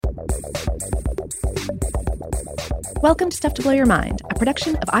Welcome to Stuff to Blow Your Mind, a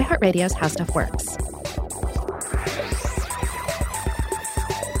production of iHeartRadio's How Stuff Works.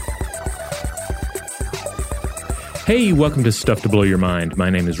 Hey, welcome to Stuff to Blow Your Mind. My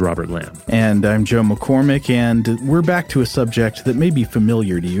name is Robert Lamb. And I'm Joe McCormick, and we're back to a subject that may be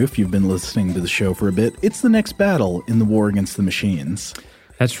familiar to you if you've been listening to the show for a bit. It's the next battle in the war against the machines.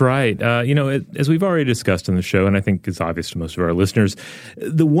 That's right. As we've already discussed on the show, and I think it's obvious to most of our listeners,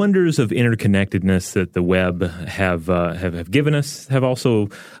 the wonders of interconnectedness that the web have given us have also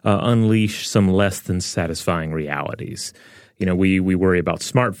unleashed some less than satisfying realities. You know, we worry about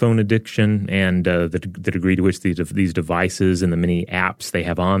smartphone addiction and the degree to which these devices and the many apps they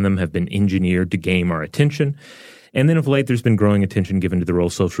have on them have been engineered to game our attention. And then of late, there's been growing attention given to the role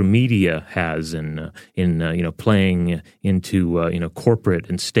social media has in playing into corporate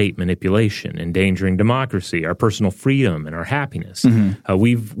and state manipulation, endangering democracy, our personal freedom, and our happiness. Mm-hmm.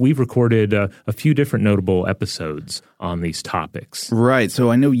 We've recorded a few different notable episodes on these topics. Right. So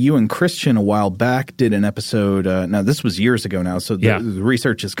I know you and Christian a while back did an episode. Now this was years ago now, so the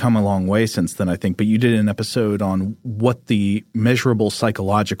research has come a long way since then, I think. But you did an episode on what the measurable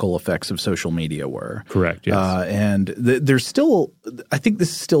psychological effects of social media were. Correct. Yes. And there's still – I think this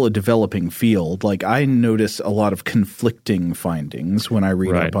is still a developing field. Like I notice a lot of conflicting findings when I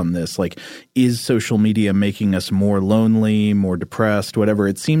read up on this. Like is social media making us more lonely, more depressed, whatever?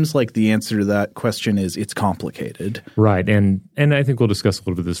 It seems like the answer to that question is it's complicated. Right. And I think we'll discuss a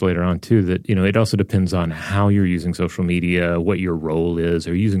little bit of this later on too, that it also depends on how you're using social media, what your role is.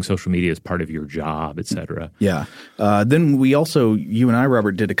 Are you using social media as part of your job, et cetera? Yeah. Then we also – you and I,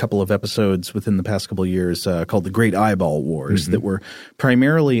 Robert, did a couple of episodes within the past couple of years called The Great Eyeball Wars that were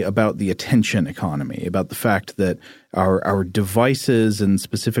primarily about the attention economy, about the fact that our devices and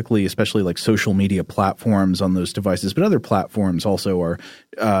specifically, especially like social media platforms on those devices, but other platforms also are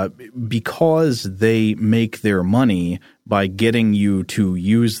because they make their money by getting you to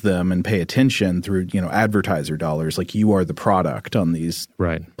use them and pay attention through, advertiser dollars. Like you are the product on these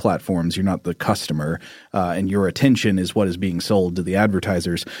platforms. You're not the customer, and your attention is what is being sold to the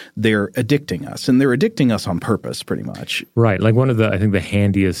advertisers. They're addicting us, and they're addicting us on purpose pretty much. Right. Like one of the, I think the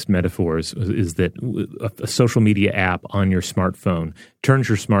handiest metaphors is that a social media app on your smartphone turns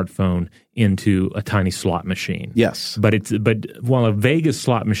your smartphone into a tiny slot machine. Yes. But while a Vegas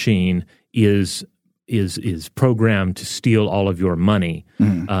slot machine is programmed to steal all of your money,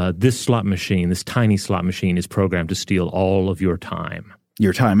 this tiny slot machine is programmed to steal all of your time.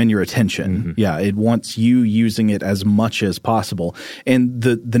 Your time and your attention. Mm-hmm. Yeah, it wants you using it as much as possible. And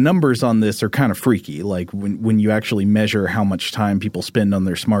the numbers on this are kind of freaky. Like when you actually measure how much time people spend on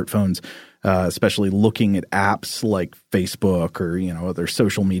their smartphones, especially looking at apps like Facebook or, other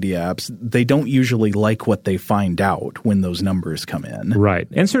social media apps, they don't usually like what they find out when those numbers come in. Right.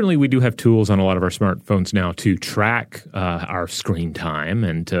 And certainly we do have tools on a lot of our smartphones now to track our screen time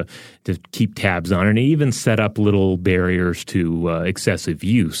and to keep tabs on it and even set up little barriers to excessive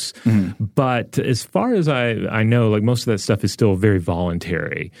use. Mm-hmm. But as far as I know, like most of that stuff is still very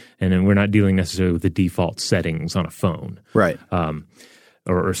voluntary, and then we're not dealing necessarily with the default settings on a phone. Right.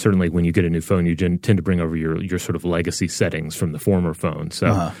 Or certainly when you get a new phone, you tend to bring over your sort of legacy settings from the former phone.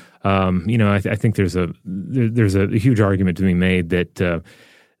 So, I think there's a huge argument to be made that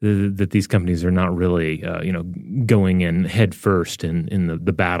these companies are not really, going in head first in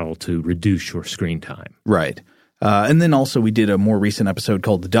the battle to reduce your screen time. Right. And then also we did a more recent episode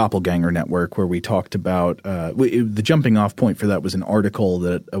called The Doppelganger Network where we talked about the jumping off point for that was an article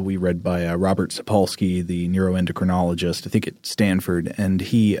that we read by Robert Sapolsky, the neuroendocrinologist, I think at Stanford. And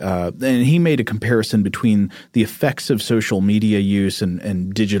he made a comparison between the effects of social media use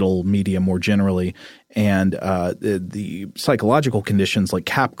and digital media more generally and the psychological conditions like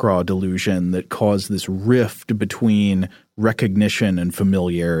Capgras delusion that cause this rift between recognition and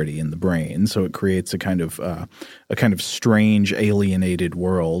familiarity in the brain. So it creates a kind of strange alienated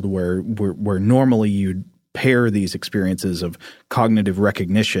world where normally you'd pair these experiences of cognitive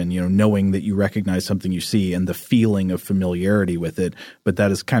recognition, knowing that you recognize something you see and the feeling of familiarity with it, but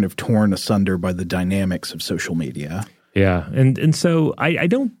that is kind of torn asunder by the dynamics of social media. Yeah, and so I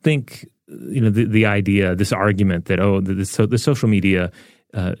don't think the idea, this argument that the social media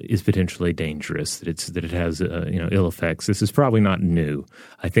is potentially dangerous, that it has ill effects. This is probably not new.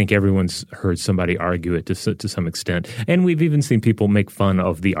 I think everyone's heard somebody argue it to some extent, and we've even seen people make fun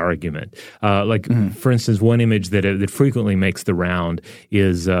of the argument. For instance, one image that frequently makes the round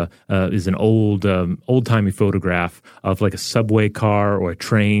is an old-timey photograph of like a subway car or a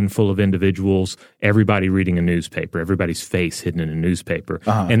train full of individuals, everybody reading a newspaper, everybody's face hidden in a newspaper,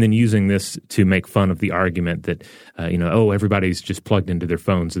 and then using this to make fun of the argument that everybody's just plugged into their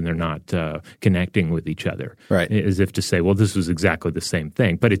phones and they're not connecting with each other. Right. As if to say, well, this was exactly the same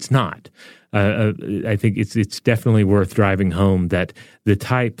thing. But it's not. I think it's definitely worth driving home that the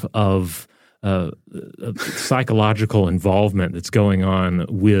type of psychological involvement that's going on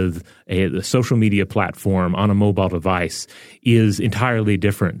with a social media platform on a mobile device is entirely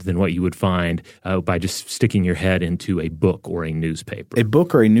different than what you would find by just sticking your head into a book or a newspaper. A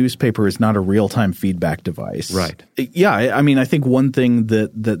book or a newspaper is not a real-time feedback device. Right. Yeah, I mean, I think one thing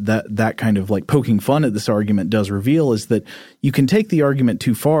that kind of like poking fun at this argument does reveal is that you can take the argument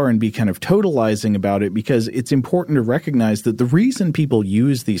too far and be kind of totalizing about it, because it's important to recognize that the reason people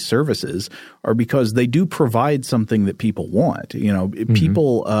use these services are because they do provide something that people want. You know,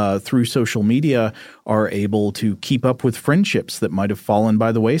 people through social media are able to keep up with friendships that might have fallen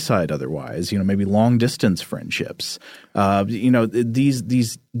by the wayside otherwise. You know, maybe long distance friendships. You know,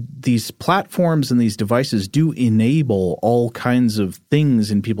 these platforms and these devices do enable all kinds of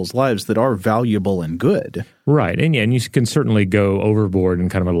things in people's lives that are valuable and good. Right. And yeah, and you can certainly go overboard in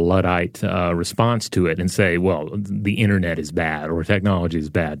kind of a Luddite response to it and say, well, the internet is bad or technology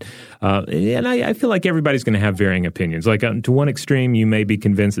is bad. And I feel like everybody's going to have varying opinions. Like to one extreme, you may be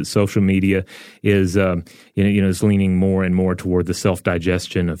convinced that social media is, is leaning more and more toward the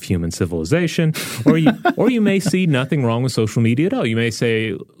self-digestion of human civilization. Or you may see nothing wrong with social media at all. You may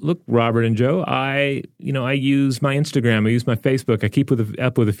say, look, Robert and Joe, I use my Instagram, I use my Facebook, I keep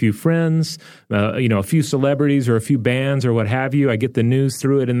up with a few friends, a few celebrities or a few bands or what have you. I get the news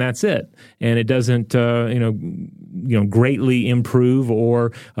through it, and that's it. And it doesn't, greatly improve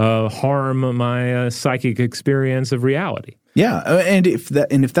or harm my psychic experience of reality. Yeah, and if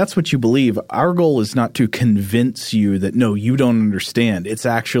that's what you believe, our goal is not to convince you that, no, you don't understand. It's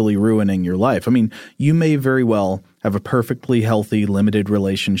actually ruining your life. I mean, you may very well have a perfectly healthy, limited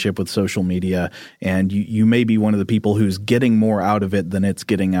relationship with social media, and you may be one of the people who's getting more out of it than it's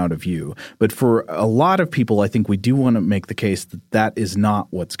getting out of you. But for a lot of people, I think we do want to make the case that that is not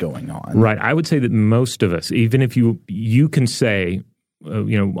what's going on. Right. I would say that most of us, even if you can say,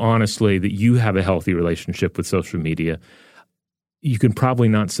 honestly, that you have a healthy relationship with social media, you can probably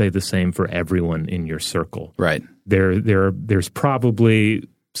not say the same for everyone in your circle. Right. There's probably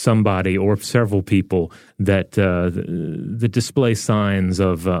somebody or several people that display signs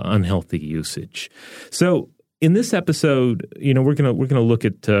of unhealthy usage. So in this episode, we're gonna look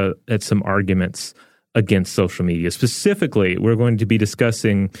at some arguments against social media. Specifically, we're going to be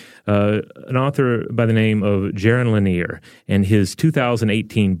discussing an author by the name of Jaron Lanier and his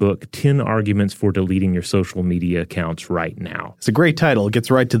 2018 book, 10 Arguments for Deleting Your Social Media Accounts Right Now. It's a great title. It gets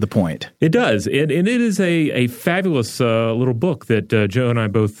right to the point. It does. And it is a fabulous little book that Joe and I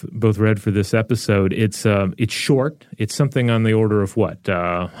both read for this episode. It's short. It's something on the order of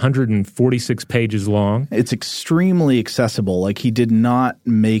 146 pages long. It's extremely accessible. Like, he did not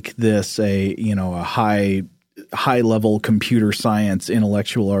make this a high-level computer science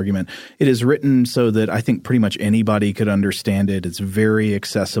intellectual argument. It is written so that I think pretty much anybody could understand it. It's very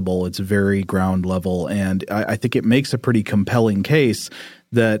accessible. It's very ground level. And I think it makes a pretty compelling case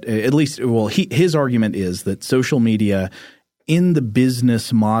that his argument is that social media in the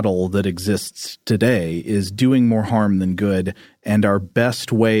business model that exists today is doing more harm than good. And our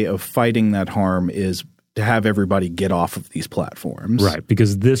best way of fighting that harm is to have everybody get off of these platforms. Right,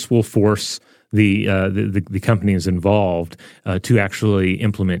 because this will force the companies involved to actually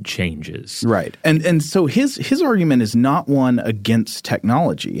implement changes. Right. And so his argument is not one against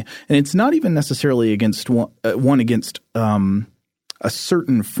technology, and it's not even necessarily against one against a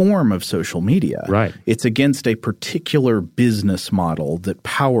certain form of social media. Right. It's against a particular business model that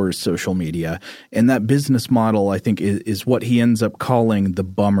powers social media. And that business model, I think, is what he ends up calling the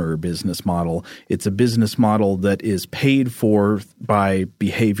B.U.M.M.E.R business model. It's a business model that is paid for by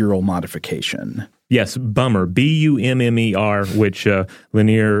behavioral modification. Yes, B.U.M.M.E.R, B.U.M.M.E.R, which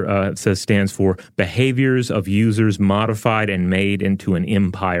Lanier says stands for Behaviors of Users Modified and Made into an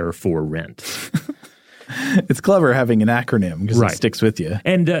Empire for Rent. It's clever having an acronym because it sticks with you.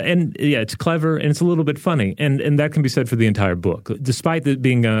 And yeah, it's clever and it's a little bit funny. And that can be said for the entire book. Despite it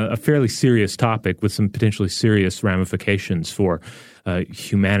being a fairly serious topic with some potentially serious ramifications for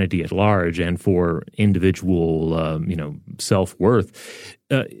humanity at large and for individual self-worth,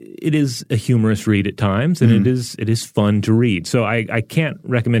 it is a humorous read at times, and it is fun to read. So I can't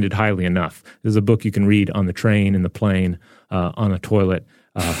recommend it highly enough. This is a book you can read on the train, in the plane, on a toilet.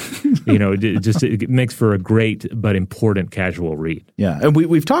 It makes for a great but important casual read. Yeah, and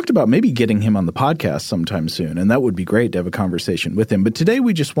we've talked about maybe getting him on the podcast sometime soon, and that would be great to have a conversation with him. But today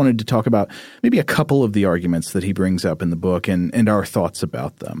we just wanted to talk about maybe a couple of the arguments that he brings up in the book and our thoughts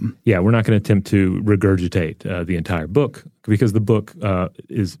about them. Yeah, we're not going to attempt to regurgitate the entire book. because the book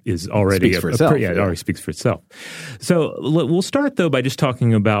is already speaks for itself. It already speaks for itself. So we'll start though by just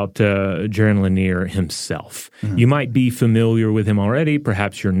talking about Jaron Lanier himself. Mm-hmm. You might be familiar with him already.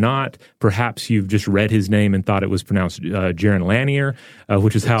 Perhaps you're not. Perhaps you've just read his name and thought it was pronounced Jaron Lanier,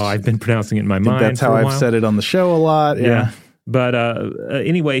 which is how I've been pronouncing it in my mind. That's how I've said it on the show a lot. Yeah. But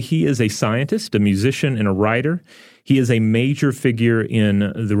anyway, he is a scientist, a musician, and a writer. He is a major figure in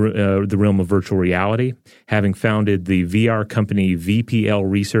the realm of virtual reality, having founded the VR company VPL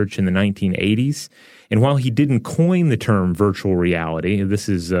Research in the 1980s. And while he didn't coin the term virtual reality, this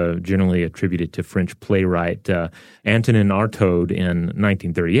is generally attributed to French playwright Antonin Artaud in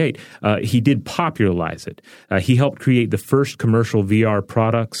 1938, he did popularize it. He helped create the first commercial VR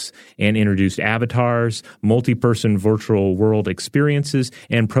products and introduced avatars, multi-person virtual world experiences,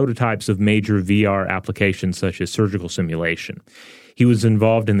 and prototypes of major VR applications such as surgical simulation. He was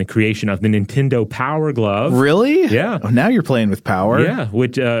involved in the creation of the Nintendo Power Glove. Really? Yeah. Oh, now you're playing with power. Yeah,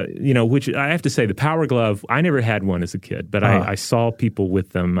 which I have to say, the Power Glove, I never had one as a kid, but I saw people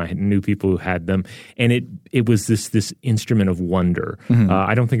with them. I knew people who had them, and it was this instrument of wonder. Mm-hmm.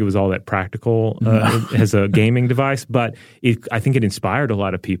 I don't think it was all that practical as a gaming device, but I think it inspired a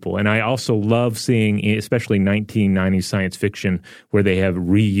lot of people. And I also love seeing, especially 1990s science fiction, where they have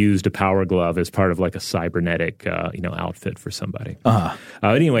reused a Power Glove as part of like a cybernetic outfit for somebody.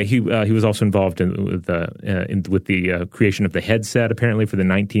 Anyway, he was also involved with the creation of the headset, apparently, for the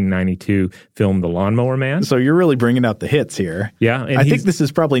 1992 film The Lawnmower Man. So you're really bringing out the hits here. Yeah. And I think this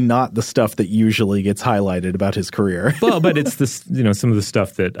is probably not the stuff that usually gets highlighted about his career. Well, but it's this, some of the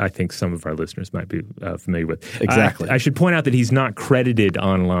stuff that I think some of our listeners might be familiar with. Exactly. I should point out that he's not credited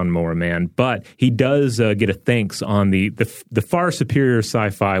on Lawnmower Man, but he does get a thanks on the far superior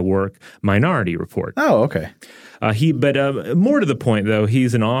sci-fi work Minority Report. Oh, okay. But more to the point, though,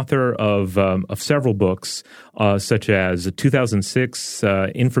 he's an author of several books, such as 2006,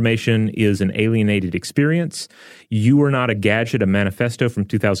 Information is an Alienated Experience, You Are Not a Gadget, a Manifesto from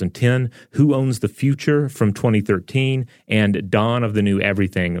 2010, Who Owns the Future from 2013, and Dawn of the New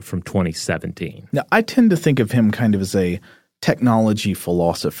Everything from 2017. Now, I tend to think of him kind of as a technology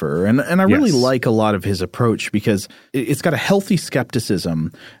philosopher, and I really like a lot of his approach because it's got a healthy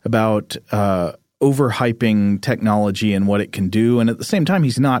skepticism about overhyping technology and what it can do. And at the same time,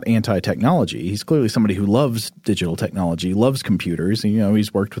 he's not anti-technology. He's clearly somebody who loves digital technology, loves computers. And,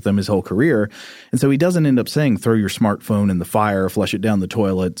 he's worked with them his whole career. And so he doesn't end up saying, throw your smartphone in the fire, flush it down the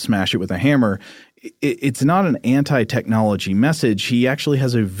toilet, smash it with a hammer. It's not an anti-technology message. He actually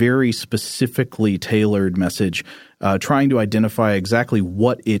has a very specifically tailored message trying to identify exactly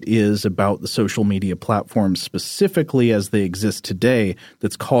what it is about the social media platforms specifically as they exist today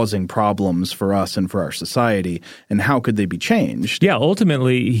that's causing problems for us and for our society, and how could they be changed? Yeah,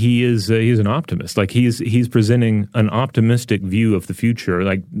 ultimately he's an optimist. Like he's presenting an optimistic view of the future,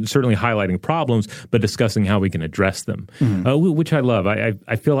 like certainly highlighting problems, but discussing how we can address them, which I love.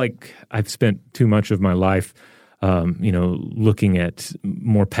 I feel like I've spent too much of my life looking at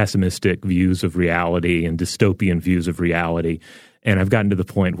more pessimistic views of reality and dystopian views of reality. And I've gotten to the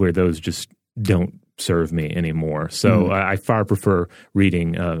point where those just don't serve me anymore. So I far prefer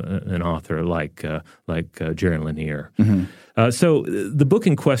reading an author like Jaron Lanier. Mm-hmm. So the book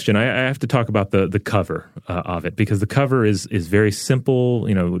in question, I have to talk about the cover of it, because the cover is very simple,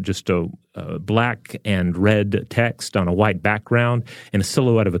 just a black and red text on a white background and a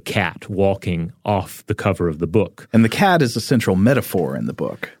silhouette of a cat walking off the cover of the book. And the cat is a central metaphor in the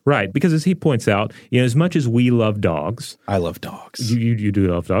book. Right, because as he points out, as much as we love dogs. I love dogs. You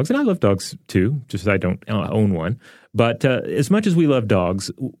do love dogs, and I love dogs too, just I don't own one. But as much as we love dogs,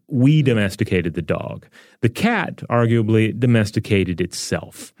 we domesticated the dog. The cat arguably domesticated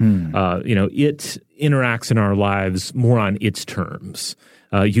itself. It interacts in our lives more on its terms.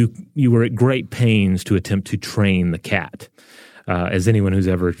 You were at great pains to attempt to train the cat, as anyone who's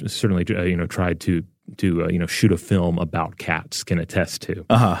ever certainly tried to shoot a film about cats can attest to.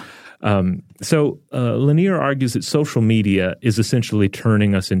 So Lanier argues that social media is essentially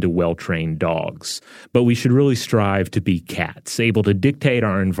turning us into well-trained dogs, but we should really strive to be cats, able to dictate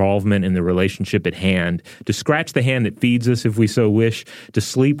our involvement in the relationship at hand, to scratch the hand that feeds us if we so wish, to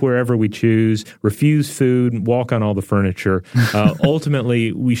sleep wherever we choose, refuse food, walk on all the furniture.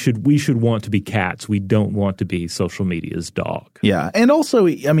 Ultimately, we should want to be cats. We don't want to be social media's dog. Yeah, and also,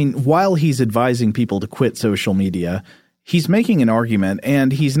 while he's advising people to quit social media, he's making an argument,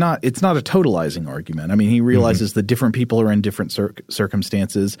 and it's not a totalizing argument. He realizes that different people are in different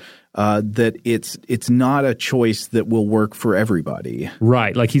circumstances, that it's not a choice that will work for everybody.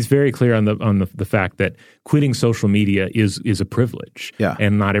 Right. Like he's very clear on the fact that quitting social media is a privilege. Yeah.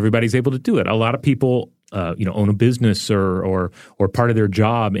 And not everybody's able to do it. A lot of people own a business or part of their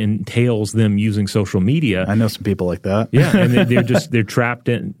job entails them using social media. I know some people like that. Yeah, and they're trapped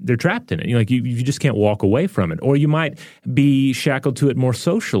in it. You just can't walk away from it. Or you might be shackled to it more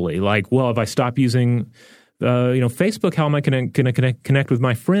socially. Like, well, if I stop using Facebook, how am I going to connect with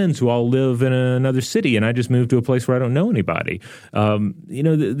my friends who all live in another city and I just moved to a place where I don't know anybody?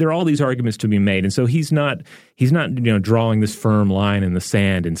 There are all these arguments to be made. And so he's not drawing this firm line in the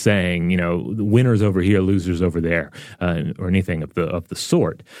sand and saying, winners over here, losers over there, or anything of the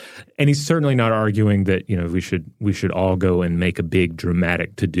sort. And he's certainly not arguing that, we should all go and make a big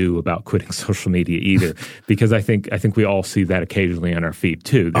dramatic to-do about quitting social media either, because I think we all see that occasionally on our feed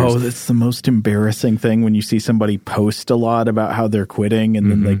too. That's the most embarrassing thing when you see somebody post a lot about how they're quitting and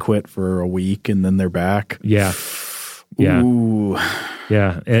then they quit for a week and then they're back. Yeah. Yeah. Ooh.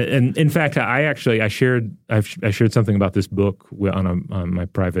 Yeah. And in fact, I shared something about this book on my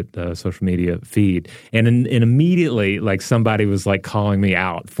private social media feed. And immediately, like, somebody was like calling me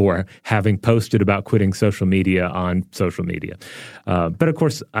out for having posted about quitting social media on social media. But of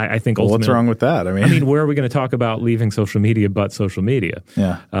course, I think ultimately, what's wrong with that? I mean, where are we going to talk about leaving social media but social media?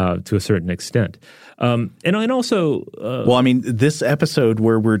 Yeah. To a certain extent. And also, this episode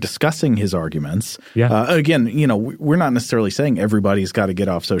where we're discussing his arguments. Yeah. Again, we're not necessarily saying everybody's got to get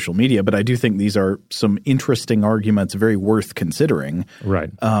off social media, but I do think these are some interesting arguments, very worth considering. Right.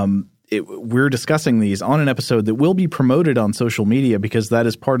 We're discussing these on an episode that will be promoted on social media because that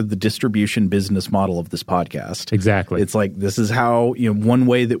is part of the distribution business model of this podcast. Exactly. It's like, this is how, one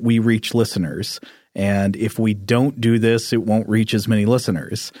way that we reach listeners. And if we don't do this, it won't reach as many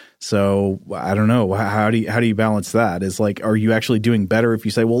listeners. So I don't know. How do you balance that? Is like, are you actually doing better if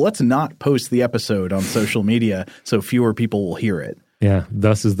you say, well, let's not post the episode on social media so fewer people will hear it? Yeah.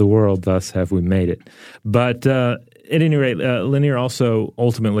 Thus is the world. Thus have we made it. But at any rate, Lanier also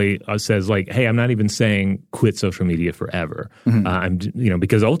ultimately says, like, hey, I'm not even saying quit social media forever.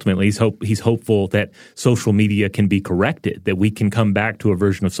 Because ultimately he's hopeful that social media can be corrected, that we can come back to a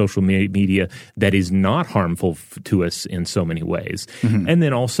version of social media that is not harmful to us in so many ways. And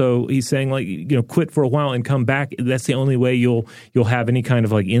then also he's saying, like, quit for a while and come back. That's the only way you'll have any kind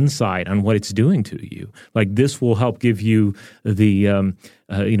of like insight on what it's doing to you. Like, this will help give you the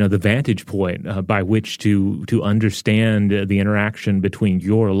vantage point by which to understand the interaction between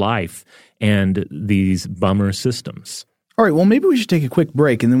your life and these B.U.M.M.E.R systems. All right, well, maybe we should take a quick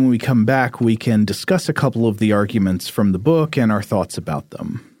break, and then when we come back, we can discuss a couple of the arguments from the book and our thoughts about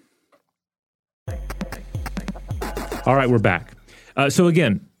them. All right, we're back. So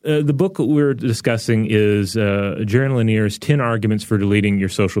again, the book we're discussing is Jaron Lanier's 10 Arguments for Deleting Your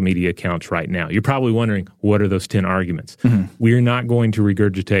Social Media Accounts Right Now. You're probably wondering, what are those 10 arguments? We're not going to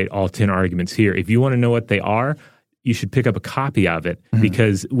regurgitate all 10 arguments here. If you want to know what they are, you should pick up a copy of it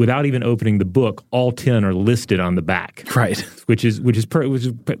because without even opening the book, all 10 are listed on the back. Right. Which is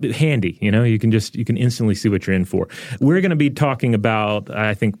handy. You can instantly see what you're in for. We're going to be talking about,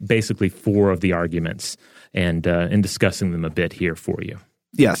 I think, basically 4 of the arguments and discussing them a bit here for you.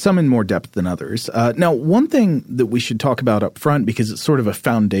 Yeah, some in more depth than others. Now, one thing that we should talk about up front, because it's sort of a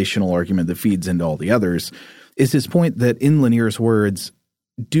foundational argument that feeds into all the others, is his point that, in Lanier's words,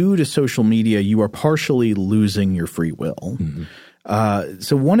 due to social media, you are partially losing your free will.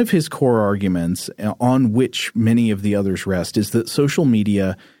 So one of his core arguments, on which many of the others rest, is that social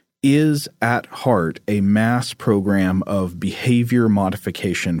media is at heart a mass program of behavior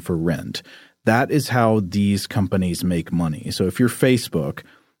modification for rent. That is how these companies make money. So if you're Facebook,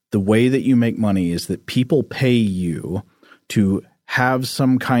 the way that you make money is that people pay you to have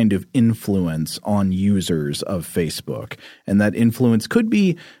some kind of influence on users of Facebook. And that influence could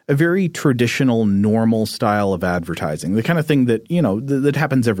be a very traditional, normal style of advertising, the kind of thing that, that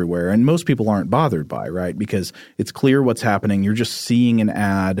happens everywhere. And most people aren't bothered by, right? Because it's clear what's happening. You're just seeing an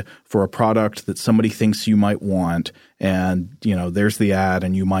ad for a product that somebody thinks you might want. And, there's the ad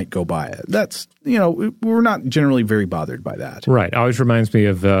and you might go buy it. That's, we're not generally very bothered by that. Right. It always reminds me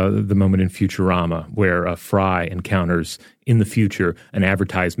of the moment in Futurama where Fry encounters in the future an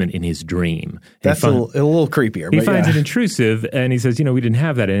advertisement in his dream. That's a little creepier. He finds it intrusive and he says, we didn't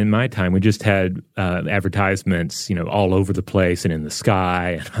have that in my time. We just had advertisements, all over the place and in the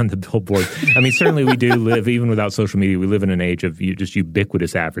sky and on the billboard. I mean, certainly we do live, even without social media, we live in an age of just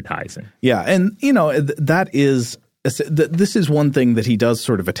ubiquitous advertising. Yeah. And, this is one thing that he does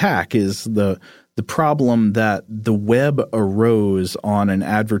sort of attack is the the problem that the web arose on an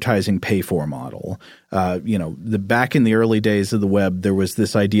advertising pay-for model. Back in the early days of the web, there was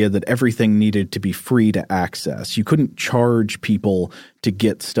this idea that everything needed to be free to access. You couldn't charge people to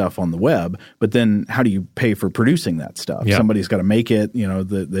get stuff on the web, but then how do you pay for producing that stuff? Yeah. Somebody's got to make it.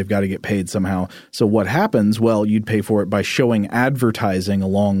 They've got to get paid somehow. So what happens? Well, you'd pay for it by showing advertising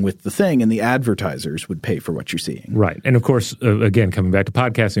along with the thing, and the advertisers would pay for what you're seeing. Right. And of course, again, coming back to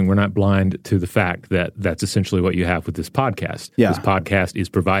podcasting, we're not blind to the fact that that's essentially what you have with this podcast. Yeah. This podcast is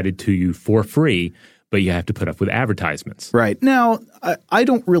provided to you for free, but you have to put up with advertisements. Right. Now, I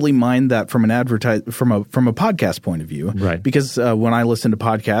don't really mind that from from a podcast point of view. Right. Because when I listen to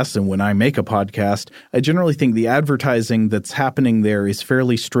podcasts and when I make a podcast, I generally think the advertising that's happening there is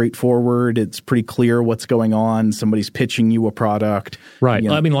fairly straightforward. It's pretty clear what's going on. Somebody's pitching you a product. Right.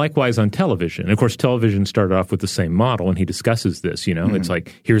 I mean, likewise on television. Of course, television started off with the same model, and he discusses this. Mm-hmm. It's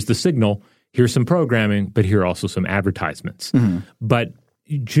like, here's the signal, here's some programming, but here are also some advertisements. Mm-hmm. But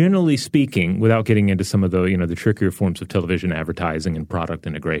generally speaking, without getting into some of the the trickier forms of television advertising and product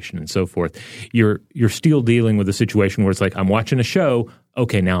integration and so forth, you're still dealing with a situation where it's like, I'm watching a show.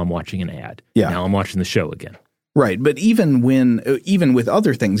 Okay, now I'm watching an ad. Yeah. Now I'm watching the show again. Right. But even with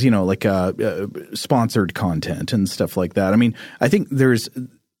other things, like sponsored content and stuff like that, I mean, I think there's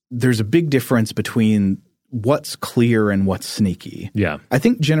a big difference between what's clear and what's sneaky. Yeah. I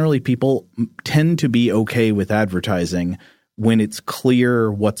think generally people tend to be okay with advertising when it's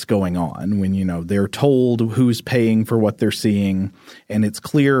clear what's going on, when, they're told who's paying for what they're seeing, and it's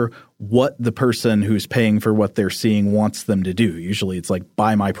clear what the person who's paying for what they're seeing wants them to do. Usually it's like,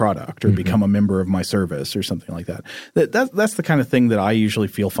 buy my product or mm-hmm. become a member of my service or something like that. That's the kind of thing that I usually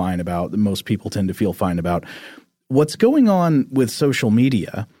feel fine about, that most people tend to feel fine about. What's going on with social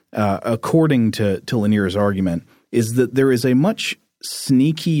media, according to Lanier's argument, is that there is a much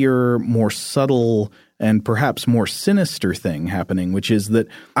sneakier, more subtle, and perhaps more sinister thing happening, which is that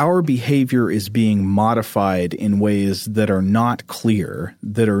our behavior is being modified in ways that are not clear,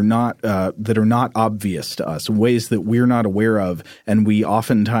 that are not obvious to us, ways that we're not aware of, and we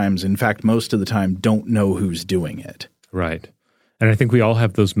oftentimes, in fact, most of the time, don't know who's doing it. Right. And I think we all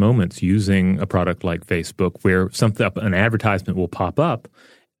have those moments using a product like Facebook where an advertisement will pop up,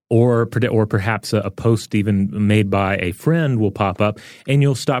 or perhaps a post even made by a friend will pop up, and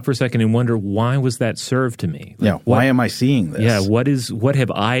you'll stop for a second and wonder, why was that served to me? Why am I seeing this? Yeah, what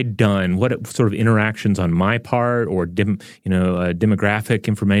have I done? What sort of interactions on my part or demographic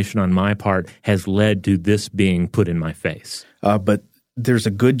information on my part has led to this being put in my face? But there's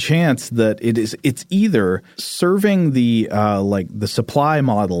a good chance that it's either serving the supply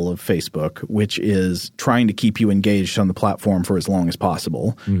model of Facebook, which is trying to keep you engaged on the platform for as long as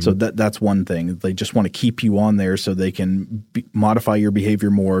possible. Mm-hmm. So that's one thing. They just want to keep you on there so they can modify your behavior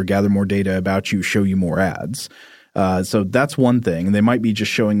more, gather more data about you, show you more ads. So that's one thing. And they might be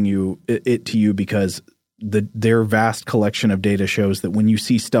just showing it to you because their vast collection of data shows that when you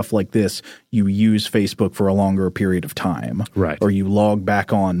see stuff like this, you use Facebook for a longer period of time. Right. Or you log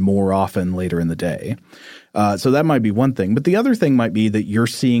back on more often later in the day. So that might be one thing. But the other thing might be that you're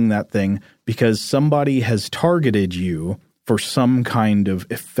seeing that thing because somebody has targeted you for some kind of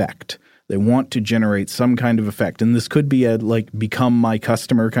effect. They want to generate some kind of effect. And this could be a become my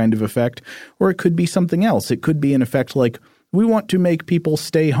customer kind of effect, or it could be something else. It could be an effect like, we want to make people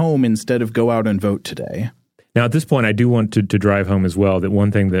stay home instead of go out and vote today. Now, at this point, I do want to drive home as well that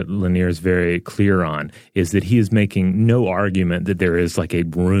one thing that Lanier is very clear on is that he is making no argument that there is like a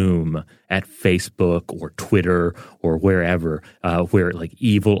room at Facebook or Twitter or wherever where like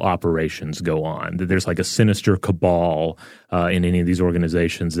evil operations go on, that there's like a sinister cabal in any of these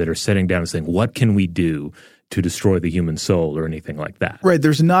organizations that are sitting down and saying, what can we do to destroy the human soul or anything like that. Right.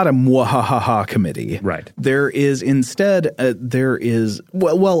 There's not a mwahaha committee. Right. There is instead, there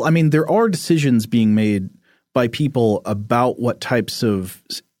are decisions being made by people about what types of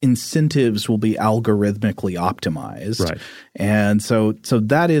incentives will be algorithmically optimized. Right. And so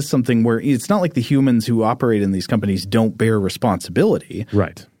that is something where it's not like the humans who operate in these companies don't bear responsibility.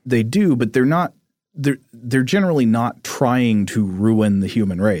 Right. They do, but they're generally not trying to ruin the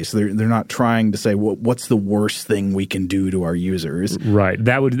human race. They're not trying to say, what's the worst thing we can do to our users? Right.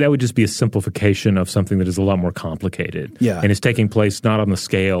 That would just be a simplification of something that is a lot more complicated. Yeah. And it's taking place not on the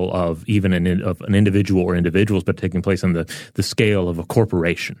scale of even an individual or individuals, but taking place on the scale of a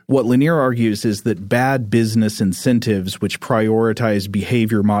corporation. What Lanier argues is that bad business incentives which prioritize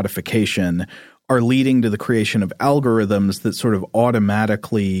behavior modification are leading to the creation of algorithms that sort of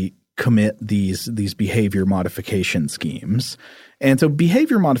automatically commit these behavior modification schemes. And so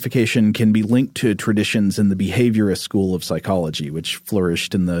behavior modification can be linked to traditions in the behaviorist school of psychology, which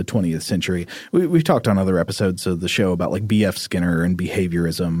flourished in the 20th century. We've talked on other episodes of the show about like B.F. Skinner and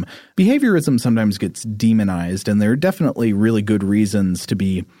behaviorism. Behaviorism sometimes gets demonized, and there are definitely really good reasons to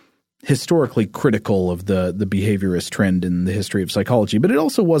be historically critical of the behaviorist trend in the history of psychology, but it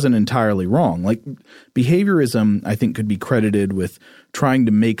also wasn't entirely wrong. Like behaviorism, I think, could be credited with trying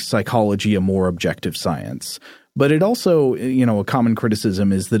to make psychology a more objective science. But it also, a common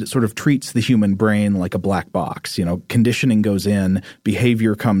criticism is that it sort of treats the human brain like a black box. Conditioning goes in,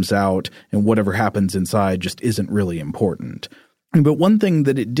 behavior comes out, and whatever happens inside just isn't really important. But one thing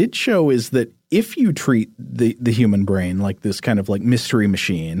that it did show is that if you treat the human brain like this kind of like mystery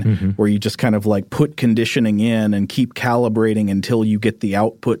machine where you just kind of like put conditioning in and keep calibrating until you get the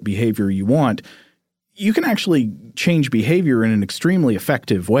output behavior you want, you can actually change behavior in an extremely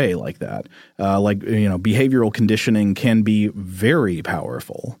effective way like that. Behavioral conditioning can be very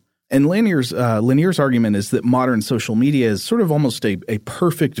powerful. And Lanier's argument is that modern social media is sort of almost a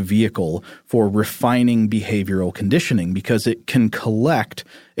perfect vehicle for refining behavioral conditioning because it can collect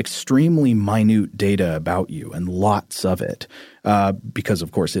extremely minute data about you and lots of it. Because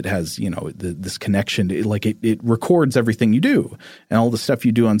of course it has, this connection, it records everything you do and all the stuff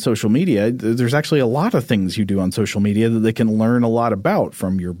you do on social media. There's actually a lot of things you do on social media that they can learn a lot about,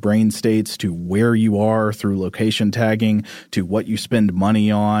 from your brain states to where you are through location tagging to what you spend money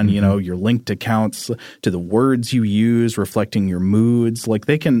on, your linked accounts to the words you use reflecting your moods. Like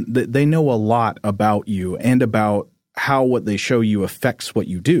they know a lot about you and about how what they show you affects what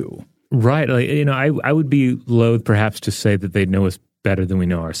you do. Right. I would be loath perhaps to say that they know us better than we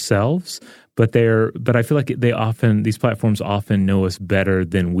know ourselves, but I feel like these platforms often know us better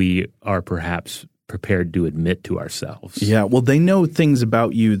than we are perhaps prepared to admit to ourselves. Yeah. Well, they know things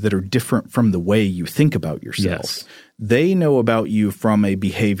about you that are different from the way you think about yourself. Yes. They know about you from a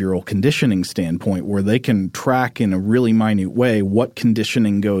behavioral conditioning standpoint where they can track in a really minute way what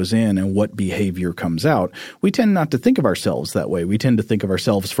conditioning goes in and what behavior comes out. We tend not to think of ourselves that way. We tend to think of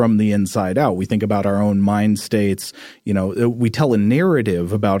ourselves from the inside out. We think about our own mind states. We tell a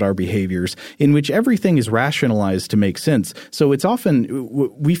narrative about our behaviors in which everything is rationalized to make sense. So it's often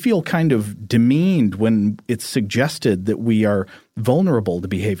we feel kind of demeaned when it's suggested that we are vulnerable to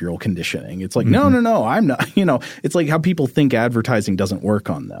behavioral conditioning. It's like, no, I'm not, it's like how people think advertising doesn't work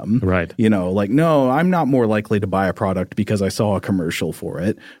on them. Right. No, I'm not more likely to buy a product because I saw a commercial for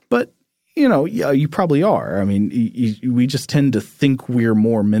it. But you probably are. I mean, we just tend to think we're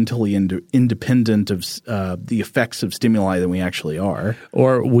more mentally independent of the effects of stimuli than we actually are.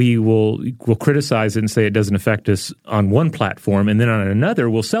 Or we'll criticize it and say it doesn't affect us on one platform, and then on another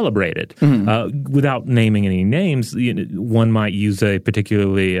we'll celebrate it. Without naming any names. One might use a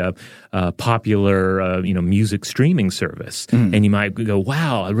particularly popular music streaming service, and you might go,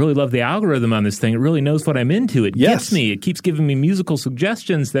 "Wow, I really love the algorithm on this thing. It really knows what I'm into. It gets me. It keeps giving me musical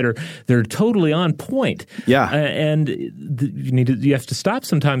suggestions that are totally on point." Yeah. And you have to stop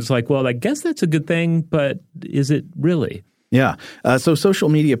sometimes. It's like, well, I guess that's a good thing, but is it really? Yeah. So social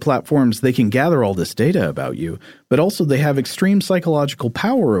media platforms, they can gather all this data about you, but also they have extreme psychological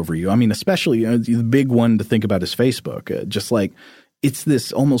power over you. I mean, especially the big one to think about is Facebook. Just like it's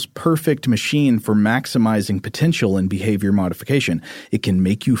this almost perfect machine for maximizing potential in behavior modification. It can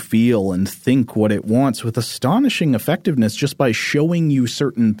make you feel and think what it wants with astonishing effectiveness just by showing you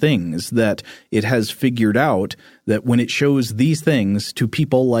certain things that it has figured out that when it shows these things to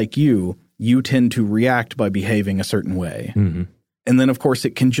people like you tend to react by behaving a certain way. And then, of course,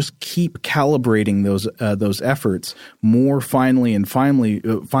 it can just keep calibrating those efforts more finely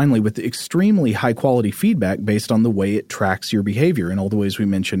with extremely high-quality feedback based on the way it tracks your behavior in all the ways we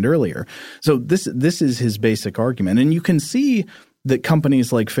mentioned earlier. So this is his basic argument. And you can see that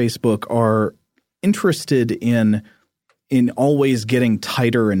companies like Facebook are interested in always getting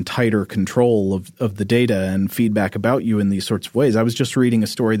tighter and tighter control of the data and feedback about you in these sorts of ways. I was just reading a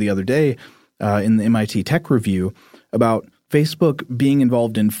story the other day in the MIT Tech Review about Facebook being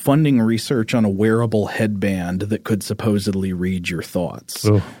involved in funding research on a wearable headband that could supposedly read your thoughts.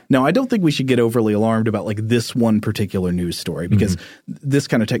 Oh. Now, I don't think we should get overly alarmed about like this one particular news story because this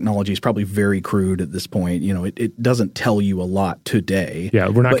kind of technology is probably very crude at this point. It doesn't tell you a lot today. Yeah,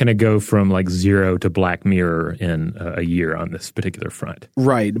 we're not going to go from like zero to Black Mirror in a year on this particular front.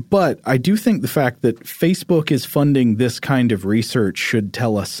 Right. But I do think the fact that Facebook is funding this kind of research should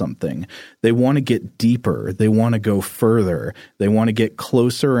tell us something. They want to get deeper. They want to go further. closer. They want to get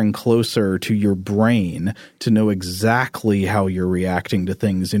closer and closer to your brain to know exactly how you're reacting to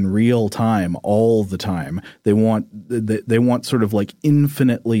things in real time, all the time. They want sort of like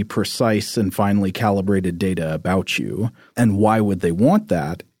infinitely precise and finely calibrated data about you. And why would they want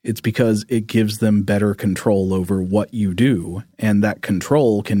that? It's because it gives them better control over what you do, and that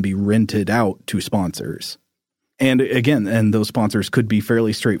control can be rented out to sponsors. And again, those sponsors could be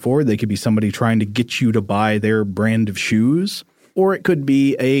fairly straightforward. They could be somebody trying to get you to buy their brand of shoes, or it could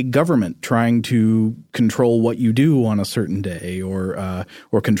be a government trying to control what you do on a certain day, or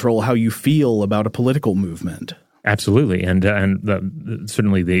control how you feel about a political movement. Absolutely, and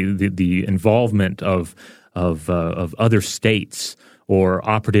certainly the involvement of other states or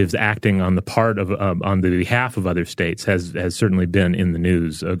operatives acting on the part of on the behalf of other states has certainly been in the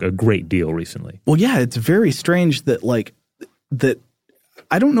news a great deal recently. Well, yeah, it's very strange that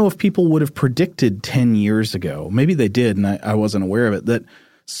I don't know if people would have predicted 10 years ago. Maybe they did, and I wasn't aware of it, that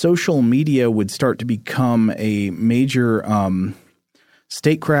social media would start to become a major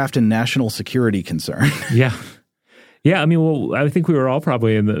statecraft and national security concern. Yeah. Yeah, I mean, well, I think we were all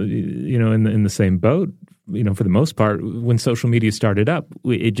probably in the same boat. For the most part, when social media started up,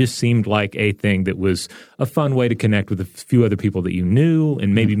 it just seemed like a thing that was a fun way to connect with a few other people that you knew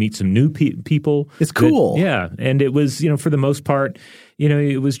and maybe meet some new people. It's cool. And it was, for the most part,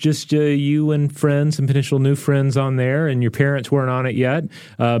 it was just you and friends and potential new friends on there, and your parents weren't on it yet.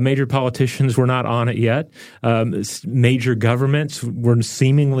 Major politicians were not on it yet. Major governments were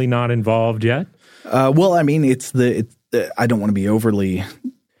seemingly not involved yet. Well, I mean, I don't want to be overly –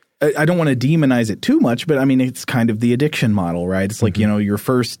 I don't want to demonize it too much, but I mean, it's kind of the addiction model, right? It's like, your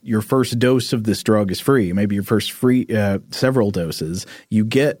first dose of this drug is free. Maybe your first free several doses. You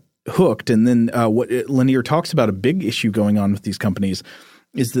get hooked, and then what Linear talks about, a big issue going on with these companies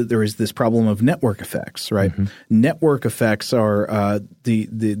is that there is this problem of network effects, right? Mm-hmm. Network effects are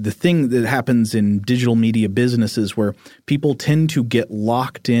the thing that happens in digital media businesses where people tend to get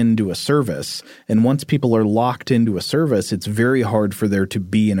locked into a service. And once people are locked into a service, it's very hard for there to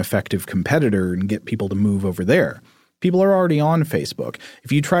be an effective competitor and get people to move over there. People are already on Facebook.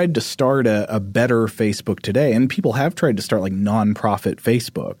 If you tried to start a better Facebook today, and people have tried to start like nonprofit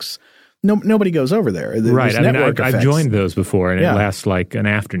Facebooks, nobody goes over there. Right. I mean, I've joined those before, and it lasts like an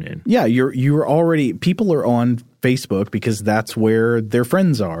afternoon. Yeah, you're already – people are on Facebook because that's where their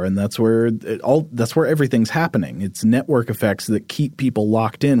friends are, and that's where everything's happening. It's network effects that keep people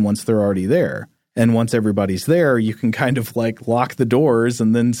locked in once they're already there. And once everybody's there, you can kind of like lock the doors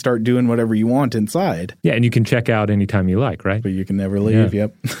and then start doing whatever you want inside. Yeah, and you can check out anytime you like, right? But you can never leave,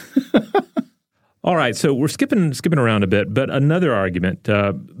 Yep. All right, so we're skipping around a bit, but another argument,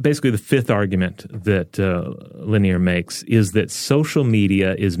 basically the fifth argument that Linear makes is that social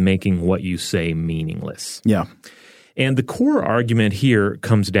media is making what you say meaningless. Yeah. And the core argument here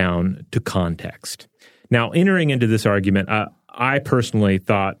comes down to context. Now, entering into this argument, I personally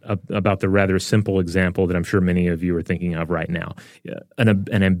thought about the rather simple example that I'm sure many of you are thinking of right now.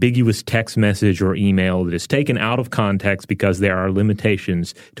 An ambiguous text message or email that is taken out of context because there are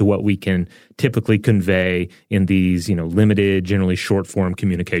limitations to what we can typically convey in these, limited, generally short-form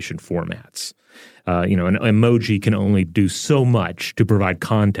communication formats. An emoji can only do so much to provide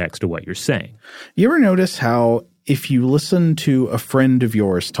context to what you're saying. You ever notice how if you listen to a friend of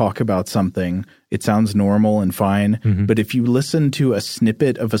yours talk about something, it sounds normal and fine. Mm-hmm. But if you listen to a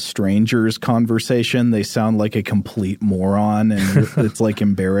snippet of a stranger's conversation, they sound like a complete moron, and it's like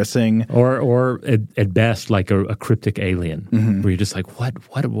embarrassing. Or at best, like a cryptic alien, where you're just like,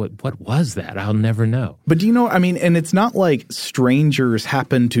 what was that? I'll never know. But do you know? I mean, and it's not like strangers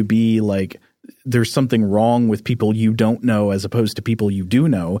happen to be like there's something wrong with people you don't know as opposed to people you do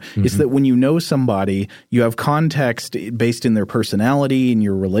know. Mm-hmm. It's that when you know somebody, you have context based in their personality and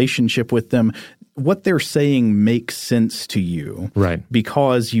your relationship with them. What they're saying makes sense to you, right?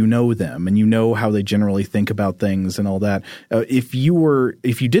 Because you know them and you know how they generally think about things and all that. If you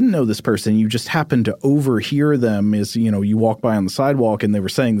didn't know this person, you just happened to overhear them as you walk by on the sidewalk and they were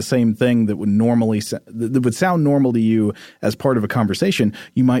saying the same thing that would sound normal to you as part of a conversation.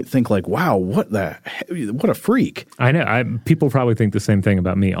 You might think like, "Wow, what a freak!" I know. People probably think the same thing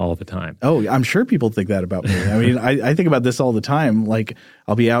about me all the time. Oh, I'm sure people think that about me. I mean, I think about this all the time. Like,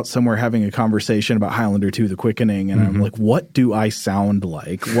 I'll be out somewhere having a conversation about Highlander 2: The Quickening, and I'm like, what do I sound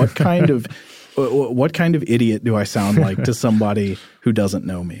like? What kind of idiot do I sound like to somebody who doesn't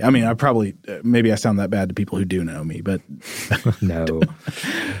know me? I mean, maybe I sound that bad to people who do know me, but no.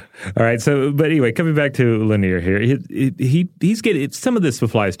 All right. So, but anyway, coming back to Lanier here, he's getting some of this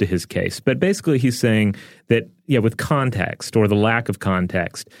applies to his case, but basically he's saying that with context or the lack of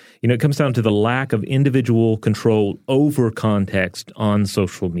context, it comes down to the lack of individual control over context on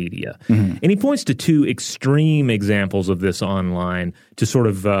social media, and he points to two extreme examples of this online to sort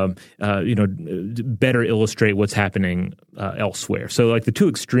of better illustrate what's happening elsewhere. So, like the two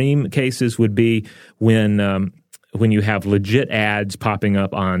extreme cases would be when you have legit ads popping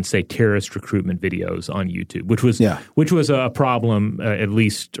up on, say, terrorist recruitment videos on YouTube, which was a problem at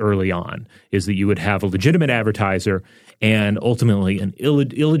least early on, is that you would have a legitimate advertiser and ultimately an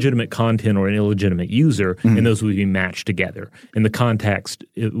illegitimate content or an illegitimate user, and those would be matched together. And the context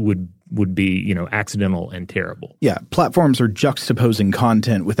would be, accidental and terrible. Yeah, platforms are juxtaposing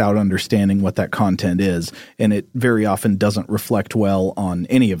content without understanding what that content is, and it very often doesn't reflect well on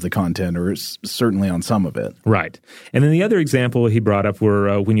any of the content, or certainly on some of it. Right. And then the other example he brought up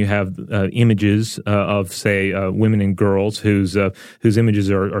were when you have images of, say, women and girls whose images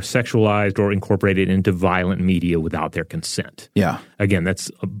are sexualized or incorporated into violent media without their consent. Yeah. Again,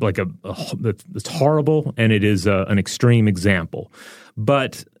 that's that's horrible, and it is an extreme example.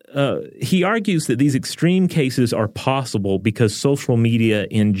 But he argues that these extreme cases are possible because social media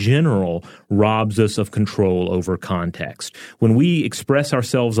in general robs us of control over context. When we express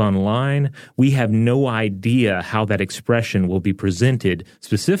ourselves online, we have no idea how that expression will be presented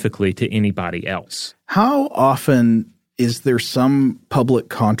specifically to anybody else. How often is there some public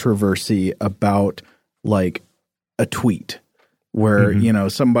controversy about, like, a tweet? Where,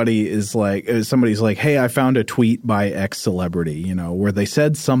 somebody's like, hey, I found a tweet by X celebrity, where they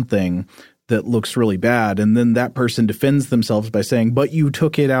said something that looks really bad. And then that person defends themselves by saying, but you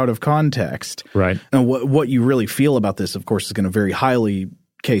took it out of context. Right. And what you really feel about this, of course, is going to vary highly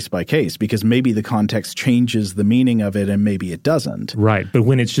case by case, because maybe the context changes the meaning of it and maybe it doesn't. Right. But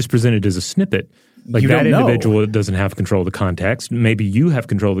when it's just presented as a snippet, like that individual doesn't have control of the context. Maybe you have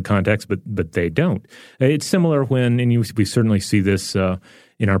control of the context, but they don't. It's similar we certainly see this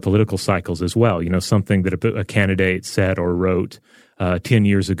in our political cycles as well. Something that a candidate said or wrote 10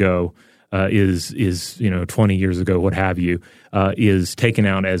 years ago is 20 years ago, what have you, is taken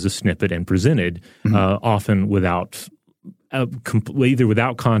out as a snippet and presented, often without either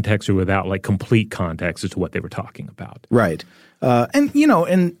without context or without like complete context as to what they were talking about. Right. And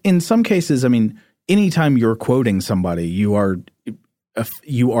in some cases, I mean, anytime you're quoting somebody, you are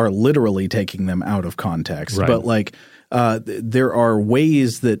literally taking them out of context. Right. But there are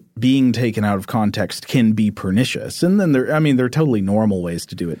ways that being taken out of context can be pernicious, and then there are totally normal ways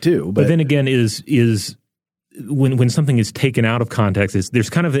to do it too. But then again, is when something is taken out of context, there's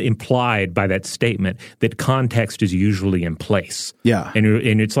kind of implied by that statement that context is usually in place. Yeah, and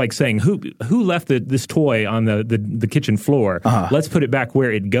it's like saying who left this toy on the kitchen floor? Let's put it back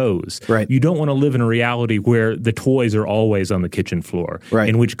where it goes. Right. You don't want to live in a reality where the toys are always on the kitchen floor, right,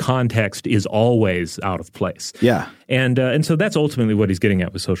 in which context is always out of place. Yeah, and so that's ultimately what he's getting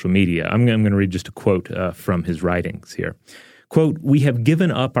at with social media. I'm going to read just a quote from his writings here. Quote, "We have given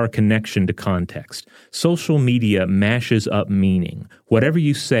up our connection to context. Social media mashes up meaning. Whatever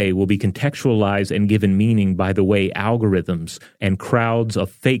you say will be contextualized and given meaning by the way algorithms and crowds of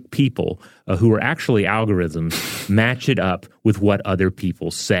fake people who are actually algorithms match it up with what other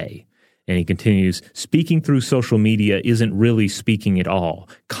people say." And he continues, "Speaking through social media isn't really speaking at all.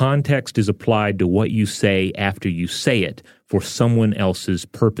 Context is applied to what you say after you say it for someone else's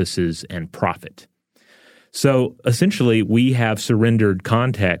purposes and profit." So essentially, we have surrendered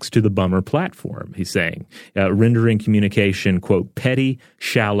context to the B.U.M.M.E.R platform, he's saying, rendering communication, quote, petty,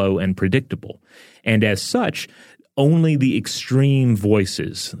 shallow, and predictable. And as such, only the extreme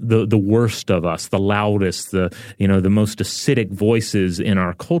voices, the worst of us, the loudest, the most acidic voices in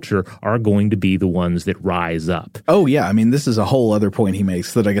our culture are going to be the ones that rise up. Oh, yeah. I mean, this is a whole other point he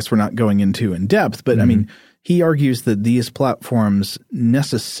makes that I guess we're not going into in depth. But I mean, he argues that these platforms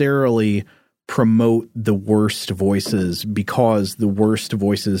necessarily promote the worst voices because the worst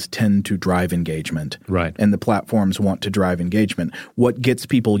voices tend to drive engagement. Right. And the platforms want to drive engagement. What gets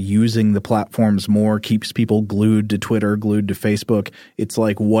people using the platforms more, keeps people glued to Twitter, glued to Facebook. It's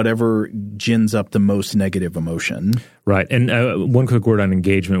like whatever gins up the most negative emotion. Right. And one quick word on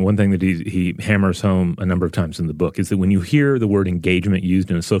engagement. One thing that he hammers home a number of times in the book is that when you hear the word engagement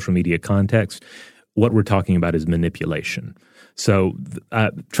used in a social media context, what we're talking about is manipulation. So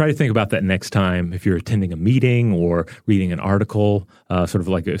try to think about that next time if you're attending a meeting or reading an article, sort of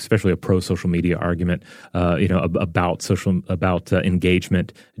like especially a pro-social media argument, about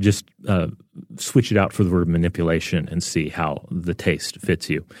engagement. Just switch it out for the word manipulation and see how the taste fits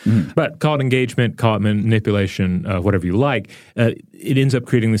you. But call it engagement, call it manipulation, whatever you like. It ends up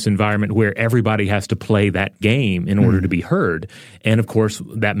creating this environment where everybody has to play that game in order to be heard. And of course,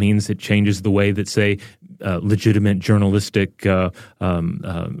 that means it changes the way that, say, legitimate journalistic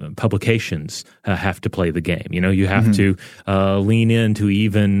publications have to play the game. You have to lean into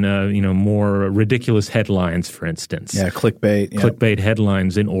even more ridiculous headlines, for instance. Yeah, clickbait. Clickbait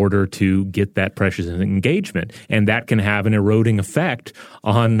headlines in order to get that precious engagement, and that can have an eroding effect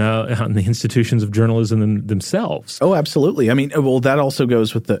on the institutions of journalism themselves. Oh, absolutely. I mean, well, that also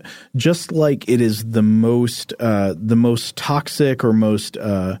goes with just like it is the most toxic or most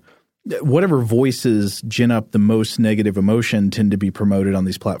whatever voices gin up the most negative emotion tend to be promoted on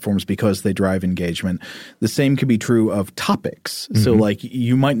these platforms because they drive engagement. The same could be true of topics. So like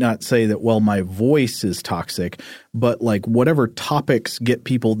you might not say that, well, my voice is toxic, but like whatever topics get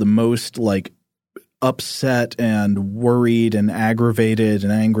people the most like upset and worried and aggravated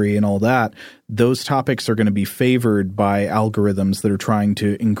and angry and all that, those topics are going to be favored by algorithms that are trying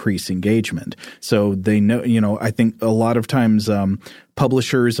to increase engagement. So they know, I think a lot of times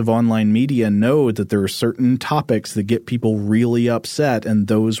publishers of online media know that there are certain topics that get people really upset, and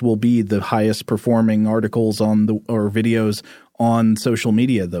those will be the highest performing articles or videos on social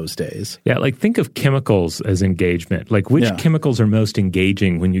media those days. Yeah, like think of chemicals as engagement. Like which chemicals are most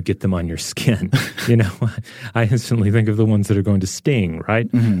engaging when you get them on your skin? I instantly think of the ones that are going to sting,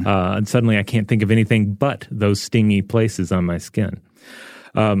 right? And suddenly I can't think of anything but those stingy places on my skin.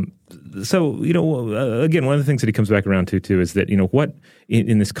 So, again, one of the things that he comes back around to, too, is that, what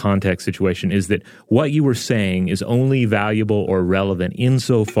in this context situation is that what you were saying is only valuable or relevant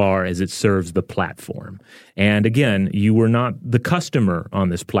insofar as it serves the platform. And again, you were not the customer on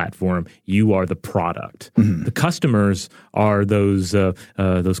this platform. You are the product. The customers are those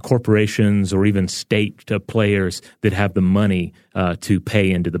corporations or even state players that have the money to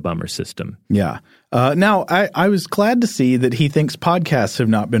pay into the B.U.M.M.E.R system. Yeah. Now, I was glad to see that he thinks podcasts have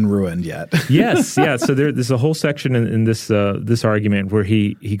not been ruined yet. Yes, yeah. So there's a whole section in this argument where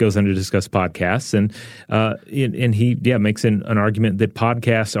he goes on to discuss podcasts, and he makes an argument that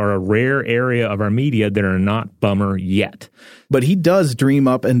podcasts are a rare area of our media that are not B.U.M.M.E.R yet. But he does dream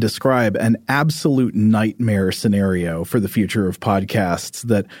up and describe an absolute nightmare scenario for the future of podcasts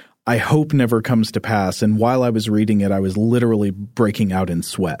that I hope never comes to pass. And while I was reading it, I was literally breaking out in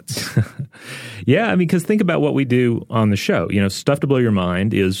sweats. Yeah, I mean, because think about what we do on the show. Stuff to Blow Your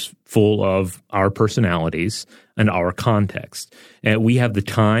Mind is full of our personalities and our context. And we have the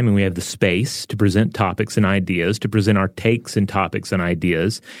time and we have the space to present topics and ideas, to present our takes and topics and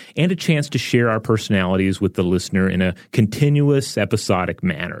ideas, and a chance to share our personalities with the listener in a continuous, episodic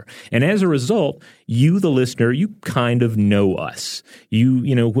manner. And as a result, you, the listener, you kind of know us.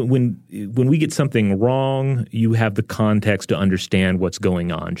 When we get something wrong, you have the context to understand what's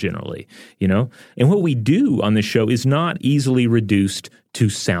going on generally, And what we do on this show is not easily reduced to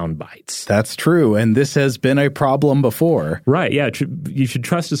sound bites. That's true. And this has been a problem before. Right. Yeah. You should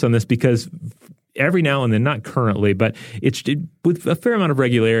trust us on this because every now and then, not currently, but with a fair amount of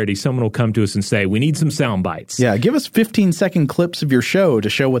regularity, someone will come to us and say, we need some sound bites. Yeah. Give us 15-second clips of your show to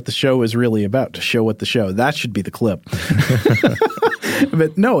show what the show is really about, to show what the show. That should be the clip.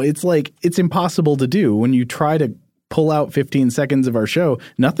 But no, it's impossible to do. When you try to pull out 15 seconds of our show,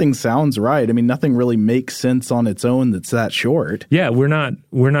 nothing sounds right. I mean, nothing really makes sense on its own that's that short. Yeah, we're not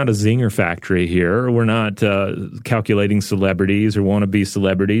a zinger factory here. We're not calculating celebrities or wannabe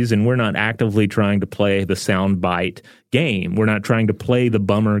celebrities, and we're not actively trying to play the soundbite game. We're not trying to play the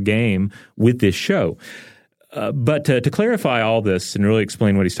B.U.M.M.E.R game with this show. But to clarify all this and really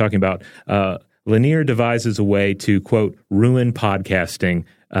explain what he's talking about, Lanier devises a way to, quote, ruin podcasting,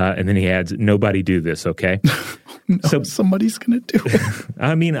 and then he adds, nobody do this, okay? No, so somebody's going to do it.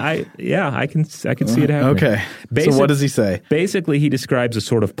 I mean, I can see it happening. Okay. So what does he say? Basically, he describes a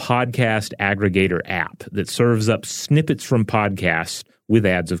sort of podcast aggregator app that serves up snippets from podcasts with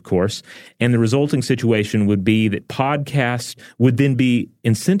ads, of course, and the resulting situation would be that podcasts would then be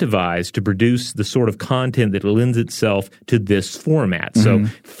incentivized to produce the sort of content that lends itself to this format. So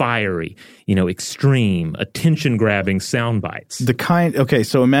fiery, extreme, attention-grabbing sound bites. Okay,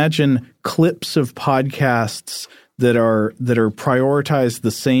 so imagine clips of podcasts that are prioritized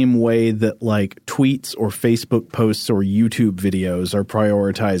the same way that like tweets or Facebook posts or YouTube videos are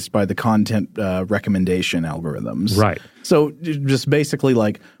prioritized by the content recommendation algorithms. Right. So just basically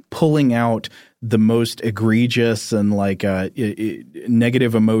like pulling out the most egregious and like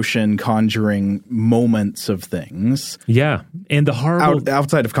negative emotion conjuring moments of things. Yeah. And the horrible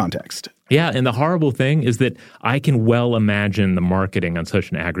outside of context. Yeah, and the horrible thing is that I can well imagine the marketing on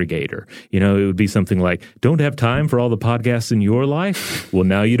such an aggregator. You know, it would be something like, don't have time for all the podcasts in your life? Well,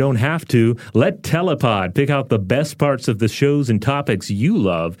 now you don't have to. Let Telepod pick out the best parts of the shows and topics you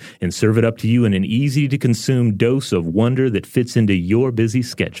love and serve it up to you in an easy-to-consume dose of wonder that fits into your busy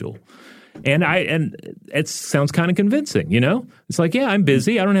schedule. And it sounds kind of convincing, you know? It's like, yeah, I'm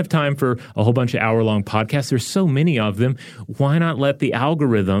busy. I don't have time for a whole bunch of hour-long podcasts. There's so many of them. Why not let the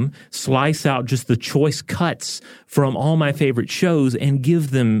algorithm slice out just the choice cuts from all my favorite shows and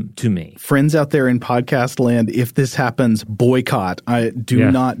give them to me? Friends out there in podcast land, if this happens, boycott. Do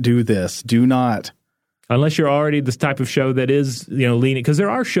not do this. Do not. Unless you're already this type of show that is, you know, leaning, because there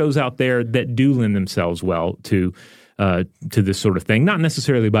are shows out there that do lend themselves well to this sort of thing, not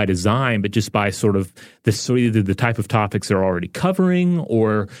necessarily by design, but just by sort of either the type of topics they're already covering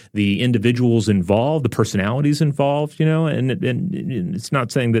or the individuals involved, the personalities involved, you know, and it's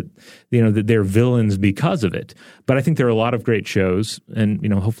not saying that, you know, that they're villains because of it. But I think there are a lot of great shows, and, you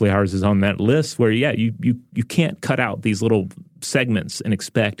know, hopefully ours is on that list where, yeah, you can't cut out these little segments and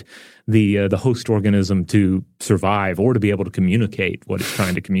expect the host organism to survive or to be able to communicate what it's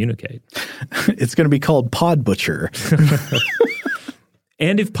trying to communicate. It's going to be called Pod Butcher.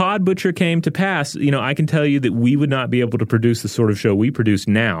 And if Pod Butcher came to pass, you know, I can tell you that we would not be able to produce the sort of show we produce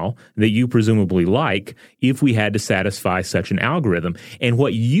now that you presumably like if we had to satisfy such an algorithm. And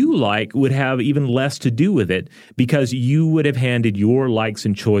what you like would have even less to do with it because you would have handed your likes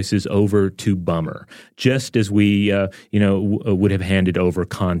and choices over to B.U.M.M.E.R, just as we, would have handed over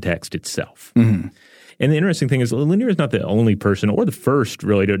context itself. Mm-hmm. And the interesting thing is Lanier is not the only person or the first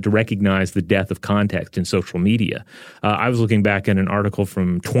really to recognize the death of context in social media. I was looking back at an article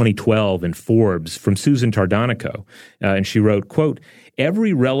from 2012 in Forbes from Susan Tardanico, and she wrote, quote,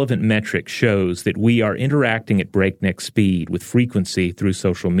 "Every relevant metric shows that we are interacting at breakneck speed with frequency through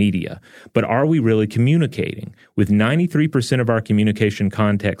social media. But are we really communicating? With 93% of our communication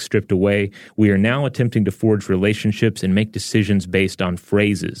context stripped away, we are now attempting to forge relationships and make decisions based on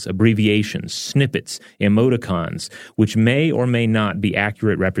phrases, abbreviations, snippets, emoticons, which may or may not be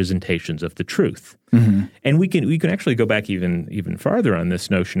accurate representations of the truth." Mm-hmm. And we can actually go back even farther on this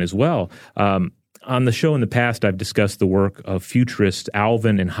notion as well. On the show in the past, I've discussed the work of futurists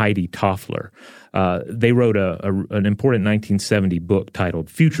Alvin and Heidi Toffler. They wrote an important 1970 book titled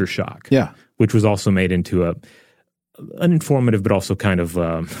Future Shock, which was also made into an informative but also kind of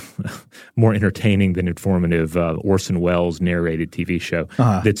more entertaining than informative Orson Welles narrated TV show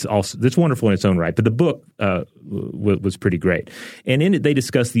that's wonderful in its own right. But the book was pretty great. And in it, they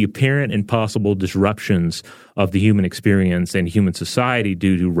discuss the apparent and possible disruptions of the human experience and human society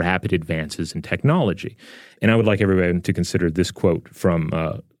due to rapid advances in technology. And I would like everyone to consider this quote from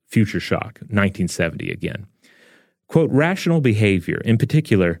Future Shock, 1970 again. Quote, "Rational behavior, in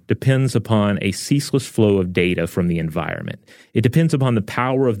particular, depends upon a ceaseless flow of data from the environment. It depends upon the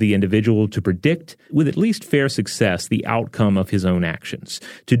power of the individual to predict, with at least fair success, the outcome of his own actions.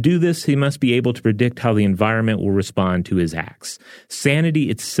 To do this, he must be able to predict how the environment will respond to his acts. Sanity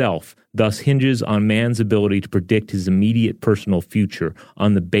itself thus hinges on man's ability to predict his immediate personal future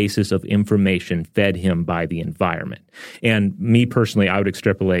on the basis of information fed him by the environment." And me personally, I would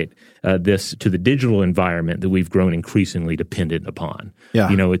extrapolate this to the digital environment that we've grown increasingly dependent upon. Yeah.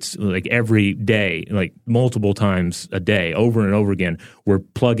 You know, it's like every day, like multiple times a day, over and over again, we're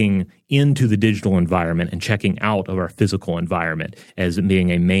plugging into the digital environment and checking out of our physical environment as being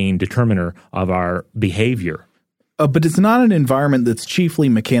a main determiner of our behavior. But it's not an environment that's chiefly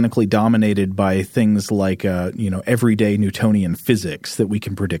mechanically dominated by things like, everyday Newtonian physics that we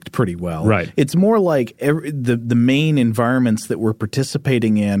can predict pretty well. Right. It's more like the main environments that we're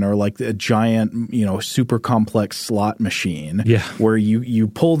participating in are like a giant, super complex slot machine. Yeah. Where you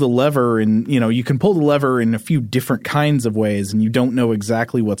pull the lever and, you can pull the lever in a few different kinds of ways and you don't know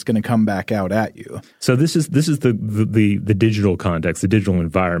exactly what's going to come back out at you. So this is the digital context, the digital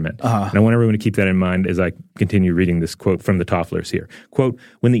environment. And I want everyone to keep that in mind as I continue reading this quote from the Tofflers here. Quote,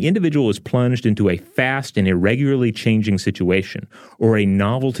 "When the individual is plunged into a fast and irregularly changing situation or a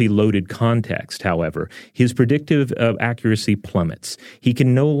novelty-loaded context, however, his predictive accuracy plummets. He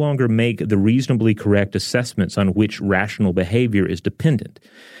can no longer make the reasonably correct assessments on which rational behavior is dependent.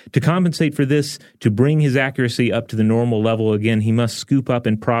 To compensate for this, to bring his accuracy up to the normal level again, he must scoop up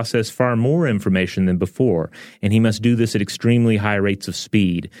and process far more information than before, and he must do this at extremely high rates of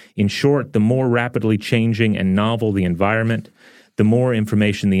speed. In short, the more rapidly changing and novel the environment, the more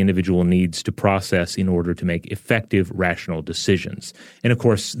information the individual needs to process in order to make effective, rational decisions. And of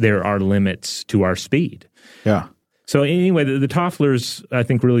course, there are limits to our speed. Yeah. So anyway, the Tofflers, I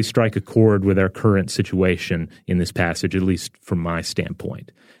think, really strike a chord with our current situation in this passage, at least from my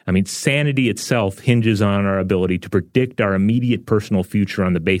standpoint. I mean, sanity itself hinges on our ability to predict our immediate personal future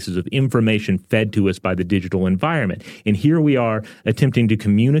on the basis of information fed to us by the digital environment. And here we are attempting to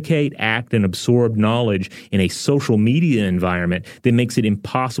communicate, act, and absorb knowledge in a social media environment that makes it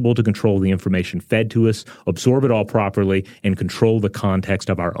impossible to control the information fed to us, absorb it all properly, and control the context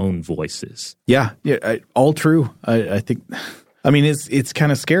of our own voices. Yeah, all true. I think, I mean, it's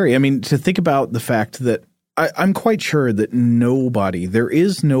kind of scary. I mean, to think about the fact that I'm quite sure that there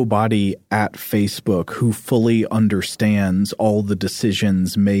is nobody at Facebook who fully understands all the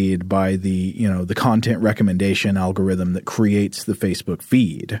decisions made by the content recommendation algorithm that creates the Facebook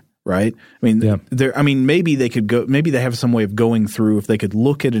feed. Right? I mean, maybe they have some way of going through, if they could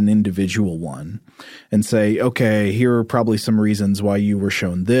look at an individual one and say, okay, here are probably some reasons why you were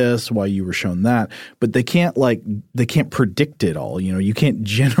shown this, why you were shown that, but they can't predict it all. You can't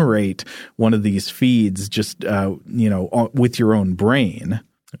generate one of these feeds just, with your own brain.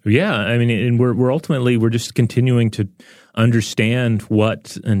 Yeah. I mean, and we're just continuing to understand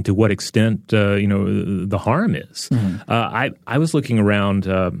what and to what extent, the harm is. Mm-hmm. I was looking around,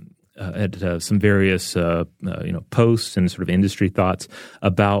 at some various posts and sort of industry thoughts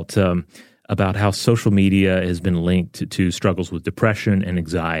about how social media has been linked to struggles with depression and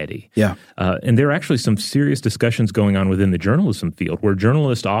anxiety. Yeah. And there are actually some serious discussions going on within the journalism field where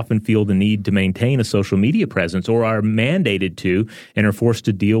journalists often feel the need to maintain a social media presence or are mandated to and are forced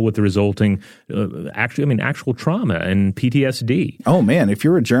to deal with the resulting actual trauma and PTSD. Oh, man. If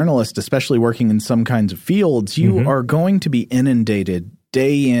you're a journalist, especially working in some kinds of fields, you are going to be inundated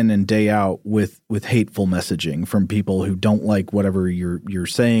day in and day out with hateful messaging from people who don't like whatever you're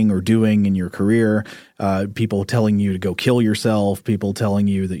saying or doing in your career, people telling you to go kill yourself, people telling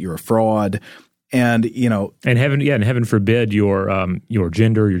you that you're a fraud. And heaven forbid your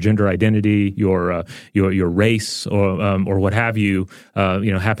gender, your gender identity, your race, or what have you,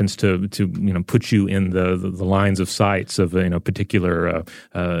 happens to put you in the lines of sights of particular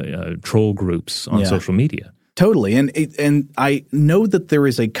troll groups on social media. Totally. And I know that there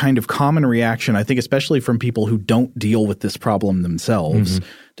is a kind of common reaction, I think, especially from people who don't deal with this problem themselves,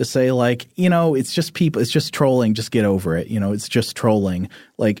 to say like, it's just people, it's just trolling, just get over it. It's just trolling.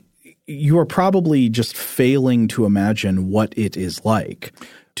 Like, you are probably just failing to imagine what it is like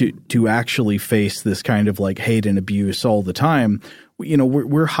to actually face this kind of like hate and abuse all the time.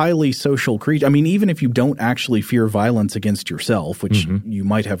 We're highly social creatures. I mean, even if you don't actually fear violence against yourself, which you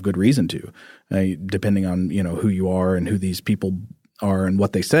might have good reason to, depending on, who you are and who these people are and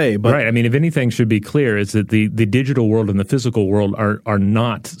what they say. But right. I mean, if anything should be clear, is that the digital world and the physical world are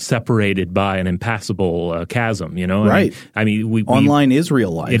not separated by an impassable chasm, Right. I mean, online is real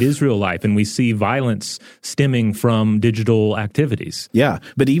life. It is real life. And we see violence stemming from digital activities. Yeah.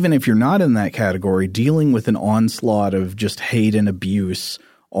 But even if you're not in that category, dealing with an onslaught of just hate and abuse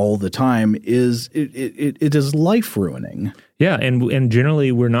all the time is life ruining. Yeah, and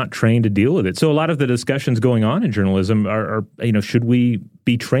generally we're not trained to deal with it. So a lot of the discussions going on in journalism are should we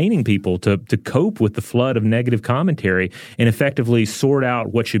be training people to cope with the flood of negative commentary and effectively sort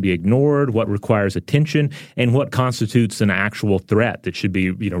out what should be ignored, what requires attention, and what constitutes an actual threat that should be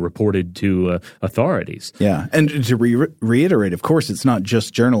reported to authorities. Yeah, and to reiterate, of course, it's not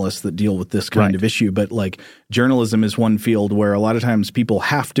just journalists that deal with this kind of issue, but like journalism is one field where a lot of times people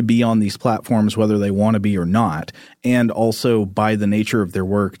have to be on these platforms whether they want to be or not, and also by the nature of their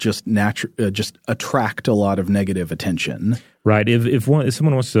work just attract a lot of negative attention. Right. If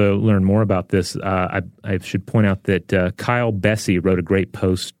someone wants to learn more about this, I should point out that Kyle Bessie wrote a great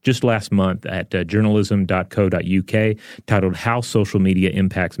post just last month at journalism.co.uk titled How Social Media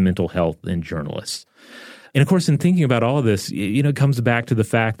Impacts Mental Health in Journalists. And of course, in thinking about all of this, it comes back to the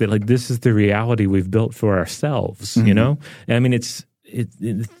fact that like this is the reality we've built for ourselves, I mean, it's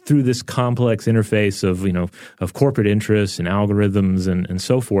through this complex interface of corporate interests and algorithms and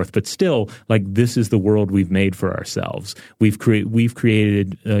so forth. But still, like this is the world we've made for ourselves. We've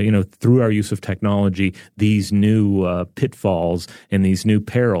created through our use of technology these new pitfalls and these new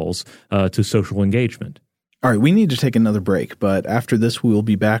perils to social engagement. All right, we need to take another break, but after this, we will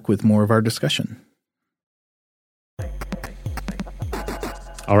be back with more of our discussion.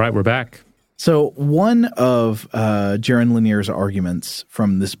 All right, we're back. So one of Jaron Lanier's arguments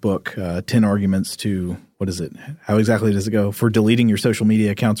from this book, 10 Arguments to, what is it? How exactly does it go? For deleting your social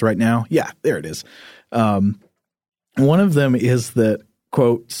media accounts right now? Yeah, there it is. One of them is that,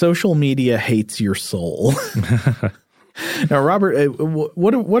 quote, social media hates your soul. Now, Robert,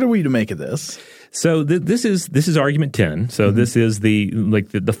 what are we to make of this? So this is argument 10. So this is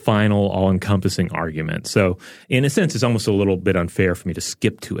the final all-encompassing argument. So in a sense, it's almost a little bit unfair for me to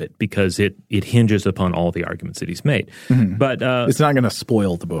skip to it because it hinges upon all the arguments that he's made. But it's not going to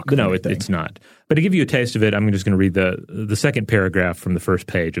spoil the book. No, it's not. But to give you a taste of it, I'm just going to read the second paragraph from the first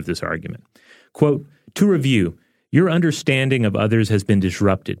page of this argument. Quote, "To review, your understanding of others has been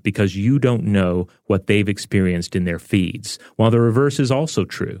disrupted because you don't know what they've experienced in their feeds, while the reverse is also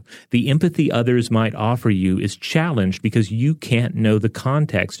true. The empathy others might offer you is challenged because you can't know the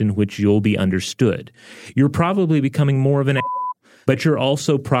context in which you'll be understood. You're probably becoming more of an but you're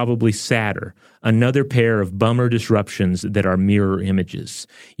also probably sadder, another pair of bummer disruptions that are mirror images.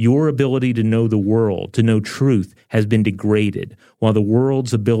 Your ability to know the world, to know truth, has been degraded, while the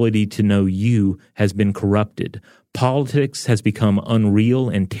world's ability to know you has been corrupted. Politics has become unreal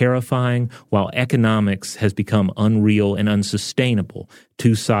and terrifying, while economics has become unreal and unsustainable,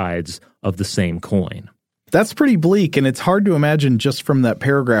 two sides of the same coin." That's pretty bleak, and it's hard to imagine just from that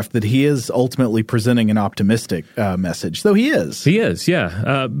paragraph that he is ultimately presenting an optimistic message, though he is. He is,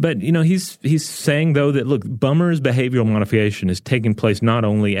 yeah. But, he's saying, though, that, look, Bummer's behavioral modification is taking place not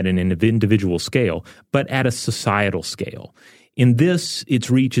only at an individual scale, but at a societal scale. In this, its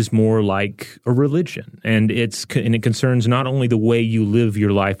reach is more like a religion, and it concerns not only the way you live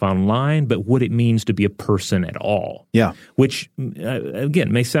your life online, but what it means to be a person at all. Yeah. Which,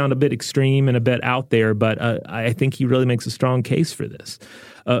 again, may sound a bit extreme and a bit out there, but I think he really makes a strong case for this.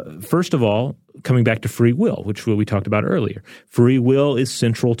 First of all, coming back to free will, which we talked about earlier. Free will is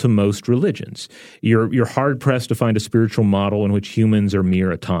central to most religions. You're hard-pressed to find a spiritual model in which humans are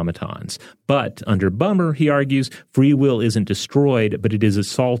mere automatons. But under Bummer, he argues, free will isn't destroyed, but it is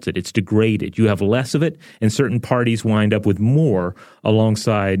assaulted. It's degraded. You have less of it, and certain parties wind up with more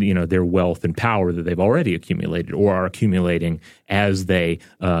alongside, their wealth and power that they've already accumulated or are accumulating as they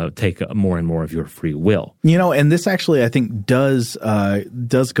take more and more of your free will. And this actually, I think, does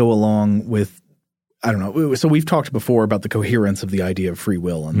go along with, I don't know. So we've talked before about the coherence of the idea of free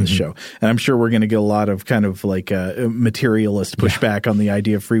will on this show. And I'm sure we're going to get a lot of kind of like materialist pushback on the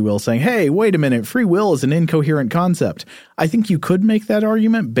idea of free will saying, hey, wait a minute, free will is an incoherent concept. I think you could make that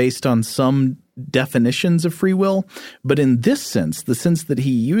argument based on some definitions of free will. But in this sense, the sense that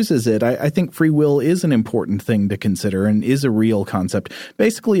he uses it, I think free will is an important thing to consider and is a real concept.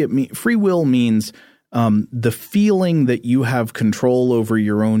 Basically, free will means the feeling that you have control over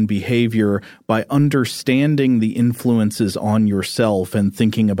your own behavior by understanding the influences on yourself and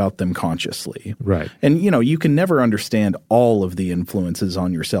thinking about them consciously. Right. And, you can never understand all of the influences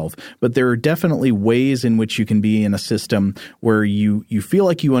on yourself, but there are definitely ways in which you can be in a system where you feel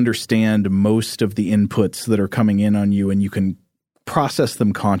like you understand most of the inputs that are coming in on you and you can process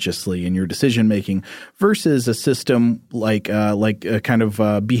them consciously in your decision making versus a system like a kind of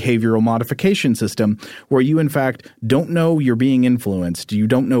behavioral modification system where you in fact don't know you're being influenced. You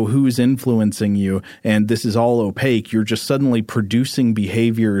don't know who's influencing you, and this is all opaque. You're just suddenly producing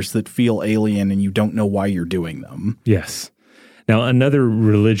behaviors that feel alien and you don't know why you're doing them. Yes. Now, another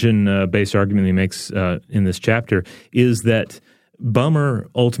religion-based argument he makes in this chapter is that Bummer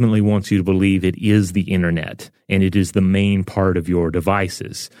ultimately wants you to believe it is the internet and it is the main part of your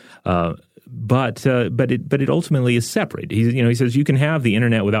devices. But it ultimately is separate. He says you can have the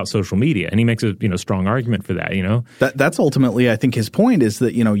internet without social media, and he makes a strong argument for that. That's ultimately, I think, his point is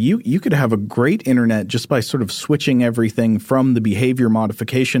that you could have a great internet just by sort of switching everything from the behavior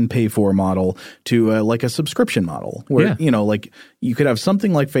modification pay for model to like a subscription model, where like you could have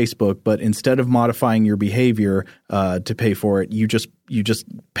something like Facebook, but instead of modifying your behavior to pay for it, you just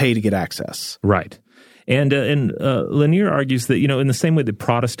pay to get access. Right. And Lanier argues that, in the same way that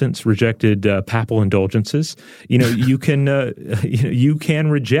Protestants rejected papal indulgences, you can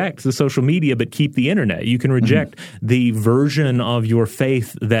reject the social media but keep the internet. You can reject the version of your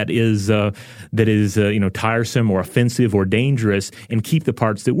faith that is tiresome or offensive or dangerous and keep the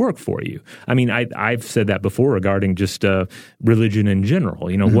parts that work for you. I mean, I've said that before regarding just religion in general.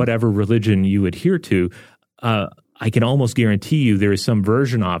 Whatever religion you adhere to, I can almost guarantee you there is some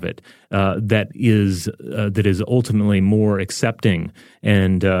version of it that is ultimately more accepting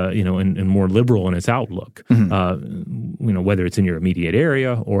and more liberal in its outlook. Whether it's in your immediate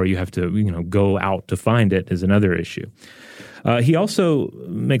area or you have to go out to find it is another issue. He also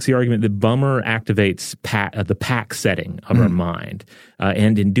makes the argument that Bummer activates the pack setting of our mind.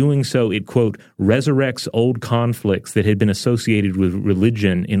 And in doing so, it, quote, resurrects old conflicts that had been associated with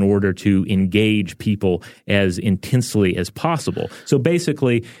religion in order to engage people as intensely as possible. So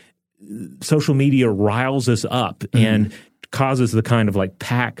basically, social media riles us up and causes the kind of like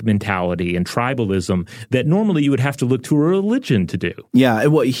pack mentality and tribalism that normally you would have to look to a religion to do. Yeah,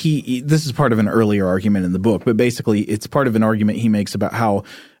 well, this is part of an earlier argument in the book, but basically it's part of an argument he makes about how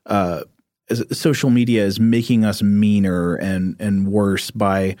social media is making us meaner and worse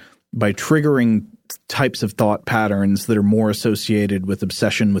by triggering types of thought patterns that are more associated with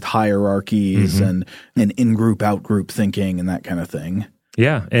obsession with hierarchies and in-group, out-group thinking and that kind of thing.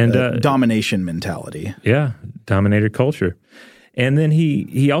 Yeah, and domination mentality. Yeah, dominator culture. And then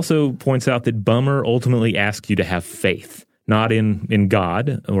he also points out that B.U.M.M.E.R ultimately asks you to have faith, not in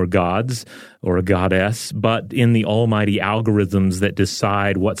God or gods or a goddess, but in the almighty algorithms that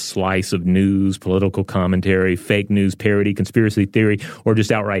decide what slice of news, political commentary, fake news, parody, conspiracy theory, or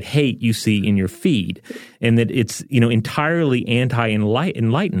just outright hate you see in your feed. And that it's, entirely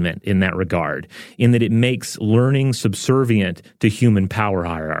anti-enlightenment in that regard, in that it makes learning subservient to human power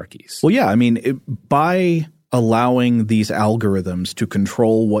hierarchies. Well, yeah, I mean, by allowing these algorithms to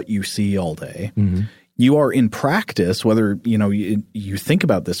control what you see all day, you are in practice, whether you think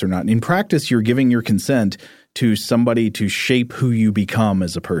about this or not, in practice you're giving your consent to somebody to shape who you become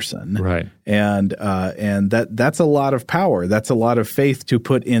as a person. Right. And that's a lot of power. That's a lot of faith to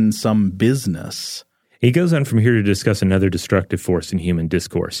put in some business. He goes on from here to discuss another destructive force in human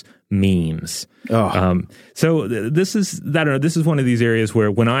discourse, memes. So this is one of these areas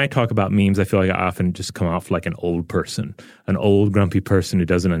where when I talk about memes, I feel like I often just come off like an old person, an old grumpy person who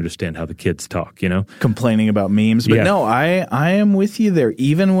doesn't understand how the kids talk, Complaining about memes. But no, I am with you there.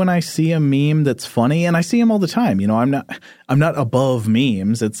 Even when I see a meme that's funny, and I see them all the time, I'm not above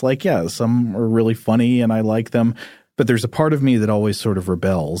memes. It's like, yeah, some are really funny and I like them. But there's a part of me that always sort of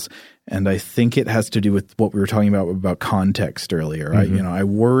rebels. And I think it has to do with what we were talking about context earlier. I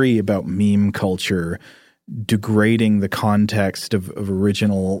worry about meme culture degrading the context of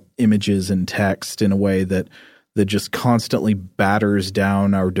original images and text in a way that just constantly batters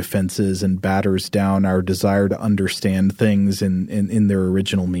down our defenses and batters down our desire to understand things in their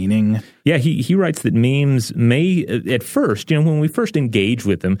original meaning. Yeah, he writes that memes may, at first, when we first engage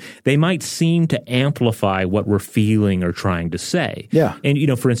with them, they might seem to amplify what we're feeling or trying to say. Yeah.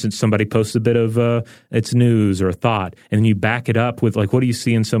 And, for instance, somebody posts a bit of it's news or a thought, and then you back it up with, like, what do you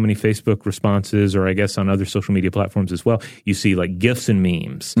see in so many Facebook responses, or I guess on other social media platforms as well? You see, like, GIFs and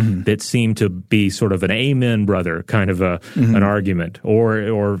memes that seem to be sort of an amen, brother, kind of an argument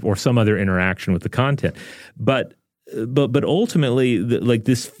or some other interaction with the content. But ultimately,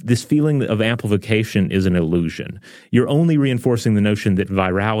 this feeling of amplification is an illusion. You're only reinforcing the notion that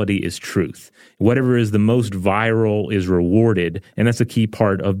virality is truth. Whatever is the most viral is rewarded, and that's a key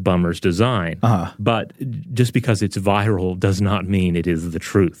part of B.U.M.M.E.R's design. But just because it's viral does not mean it is the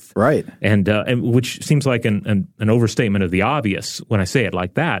truth. Right. And which seems like an overstatement of the obvious when I say it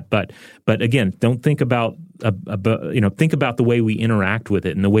like that. But again, don't think about think about the way we interact with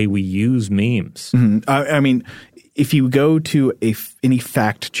it and the way we use memes. I mean, if you go to any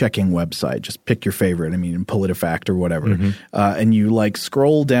fact-checking website, just pick your favorite, PolitiFact or whatever, and you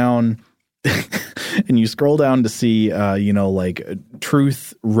scroll down and you scroll down to see,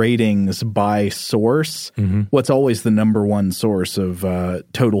 truth ratings by source, what's always the number one source of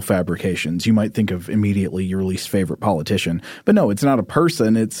total fabrications? You might think of immediately your least favorite politician. But no, it's not a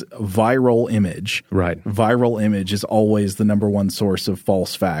person. It's viral image. Right. Viral image is always the number one source of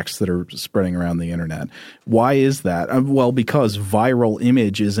false facts that are spreading around the internet. Why is that? Well, because viral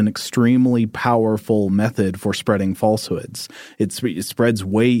image is an extremely powerful method for spreading falsehoods. It spreads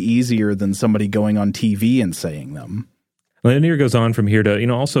way easier than somebody going on TV and saying them. Lanier goes on from here to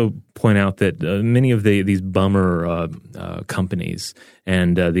also point out that many of these B.U.M.M.E.R companies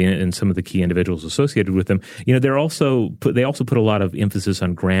and some of the key individuals associated with them, they also put a lot of emphasis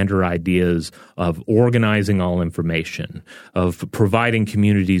on grander ideas of organizing all information, of providing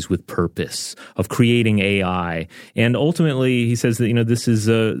communities with purpose, of creating AI, and ultimately he says that this is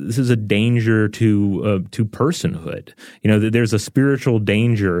a danger to personhood. There's a spiritual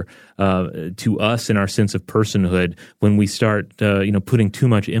danger to us in our sense of personhood when we start putting too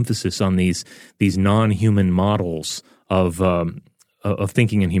much emphasis on these non-human models of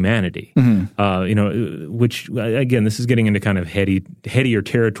thinking and humanity, which again, this is getting into kind of headier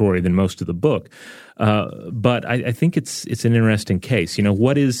territory than most of the book. But I think it's an interesting case.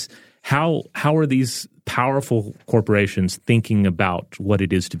 How are these powerful corporations thinking about what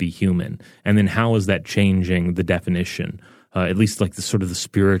it is to be human, and then how is that changing the definition? At least like the sort of the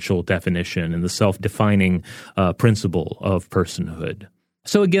spiritual definition and the self-defining principle of personhood.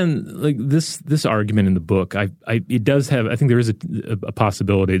 So again, like this argument in the book, it does have. I think there is a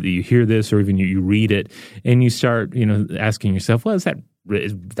possibility that you hear this, or even you read it, and you start asking yourself, well, is that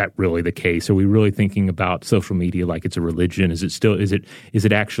is that really the case? Are we really thinking about social media like it's a religion? Is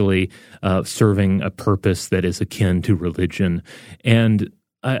it actually serving a purpose that is akin to religion? And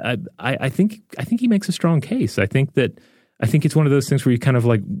I think he makes a strong case. I think it's one of those things where you kind of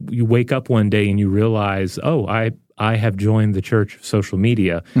like you wake up one day and you realize, oh, I have joined the church of social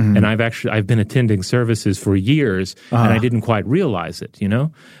media, and I've been attending services for years, and I didn't quite realize it. You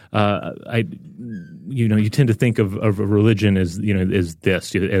tend to think of a religion as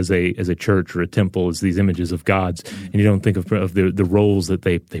this, as a church or a temple, as these images of gods, and you don't think of the roles that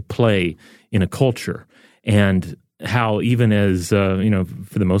they play in a culture, and how even as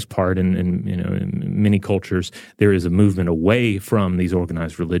for the most part in many cultures there is a movement away from these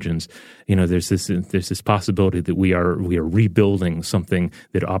organized religions. There's this possibility that we are rebuilding something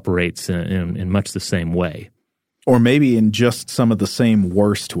that operates in much the same way. Or maybe in just some of the same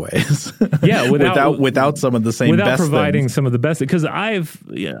worst ways. Yeah, without some of the same without best providing things. Some of the best. Because as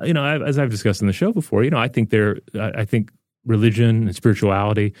I've discussed in the show before, I think religion and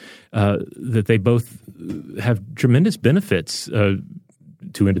spirituality that they both have tremendous benefits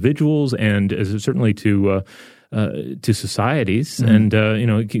to individuals and certainly to societies. And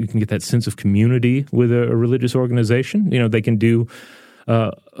you can get that sense of community with a religious organization. They can do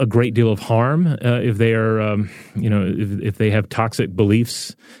a great deal of harm if they are, if they have toxic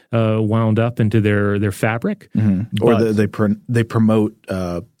beliefs wound up into their fabric, or they promote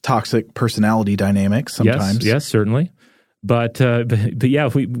toxic personality dynamics sometimes. Yes, certainly. But yeah,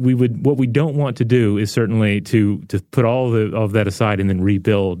 if we would, what we don't want to do is certainly to put all of that aside and then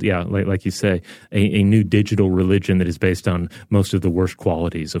rebuild. Yeah, like you say, a new digital religion that is based on most of the worst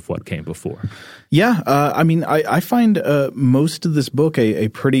qualities of what came before. Yeah, I find most of this book a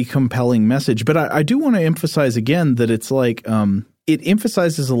pretty compelling message, but I do want to emphasize again that it's like it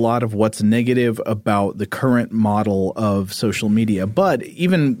emphasizes a lot of what's negative about the current model of social media. But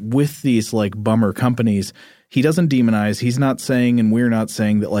even with these like bummer companies, he doesn't demonize. He's not saying, and we're not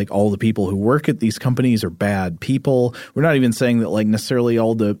saying that like all the people who work at these companies are bad people. We're not even saying that like necessarily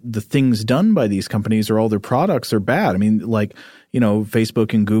all the things done by these companies or all their products are bad. I mean, like,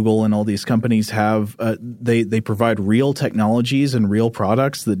 Facebook and Google and all these companies have they provide real technologies and real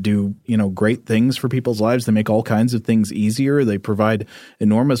products that do great things for people's lives. They make all kinds of things easier. They provide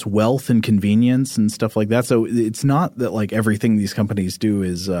enormous wealth and convenience and stuff like that. So it's not that like everything these companies do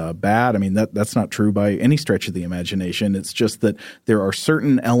is bad. I mean that's not true by any stretch of the imagination. It's just that there are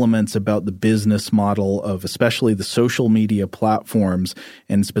certain elements about the business model of especially the social media platforms,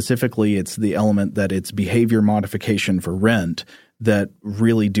 and specifically it's the element that it's behavior modification for rent, that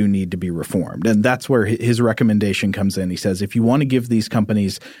really do need to be reformed. And that's where his recommendation comes in. He says, if you want to give these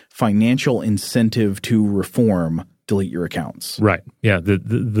companies financial incentive to reform, delete your accounts. Right. Yeah.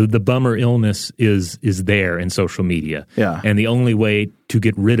 The bummer illness is there in social media. Yeah. And the only way to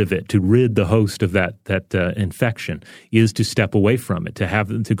get rid of it, to rid the host of that infection, is to step away from it,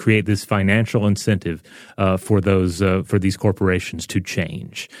 to create this financial incentive for these corporations to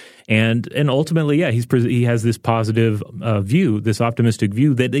change. And ultimately, yeah, he has this positive view, this optimistic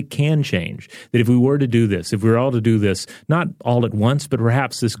view that it can change. That if we were to do this, if we were all to do this, not all at once, but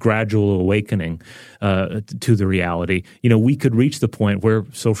perhaps this gradual awakening to the reality, we could reach the point where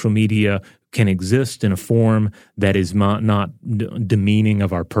social media can exist in a form that is not demeaning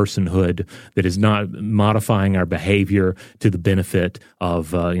of our personhood, that is not modifying our behavior to the benefit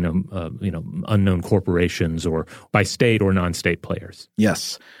of unknown corporations or by state or non-state players.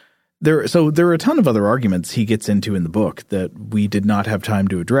 Yes. There are a ton of other arguments he gets into in the book that we did not have time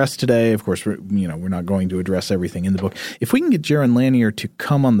to address today. Of course, we're not going to address everything in the book. If we can get Jaron Lanier to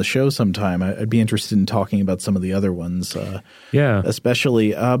come on the show sometime, I'd be interested in talking about some of the other ones.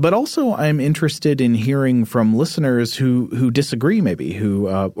 Especially. But also, I'm interested in hearing from listeners who disagree, maybe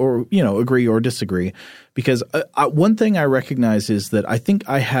agree or disagree. Because one thing I recognize is that I think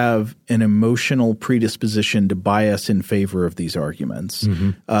I have an emotional predisposition to bias in favor of these arguments,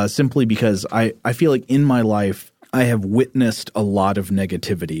 simply because I feel like in my life I have witnessed a lot of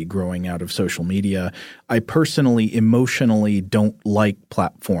negativity growing out of social media. I personally, emotionally don't like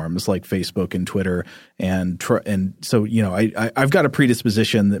platforms like Facebook and Twitter, and so I've got a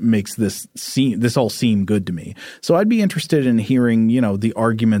predisposition that makes this all seem good to me. So I'd be interested in hearing the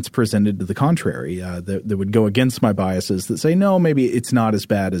arguments presented to the contrary that would go against my biases, that say no, maybe it's not as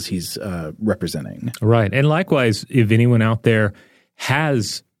bad as he's representing. Right, and likewise, if anyone out there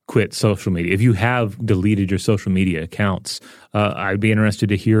has quit social media, if you have deleted your social media accounts, I'd be interested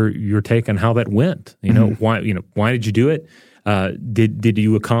to hear your take on how that went. Why did you do it? Did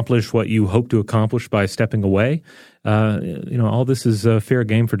you accomplish what you hoped to accomplish by stepping away? All this is fair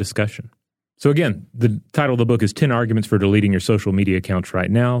game for discussion. So again, the title of the book is 10 Arguments for Deleting Your Social Media Accounts Right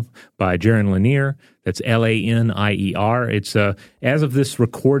Now by Jaron Lanier. That's Lanier. It's as of this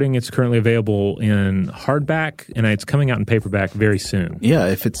recording, it's currently available in hardback, and it's coming out in paperback very soon. Yeah,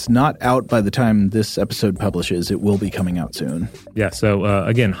 if it's not out by the time this episode publishes, it will be coming out soon. Yeah, so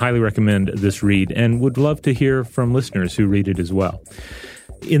again, highly recommend this read, and would love to hear from listeners who read it as well.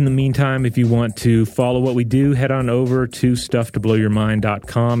 In the meantime, if you want to follow what we do, head on over to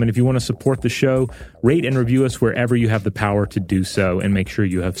stufftoblowyourmind.com. And if you want to support the show, rate and review us wherever you have the power to do so, and make sure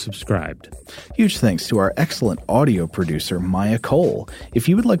you have subscribed. Huge thanks to our excellent audio producer, Maya Cole. If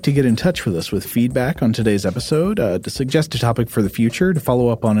you would like to get in touch with us with feedback on today's episode, to suggest a topic for the future, to follow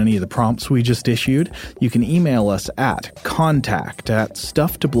up on any of the prompts we just issued, you can email us at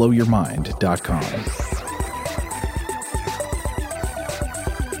contact@stufftoblowyourmind.com.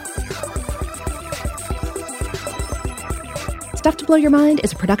 Stuff to Blow Your Mind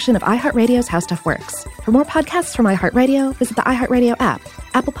is a production of iHeartRadio's How Stuff Works. For more podcasts from iHeartRadio, visit the iHeartRadio app,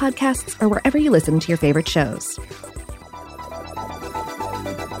 Apple Podcasts, or wherever you listen to your favorite shows.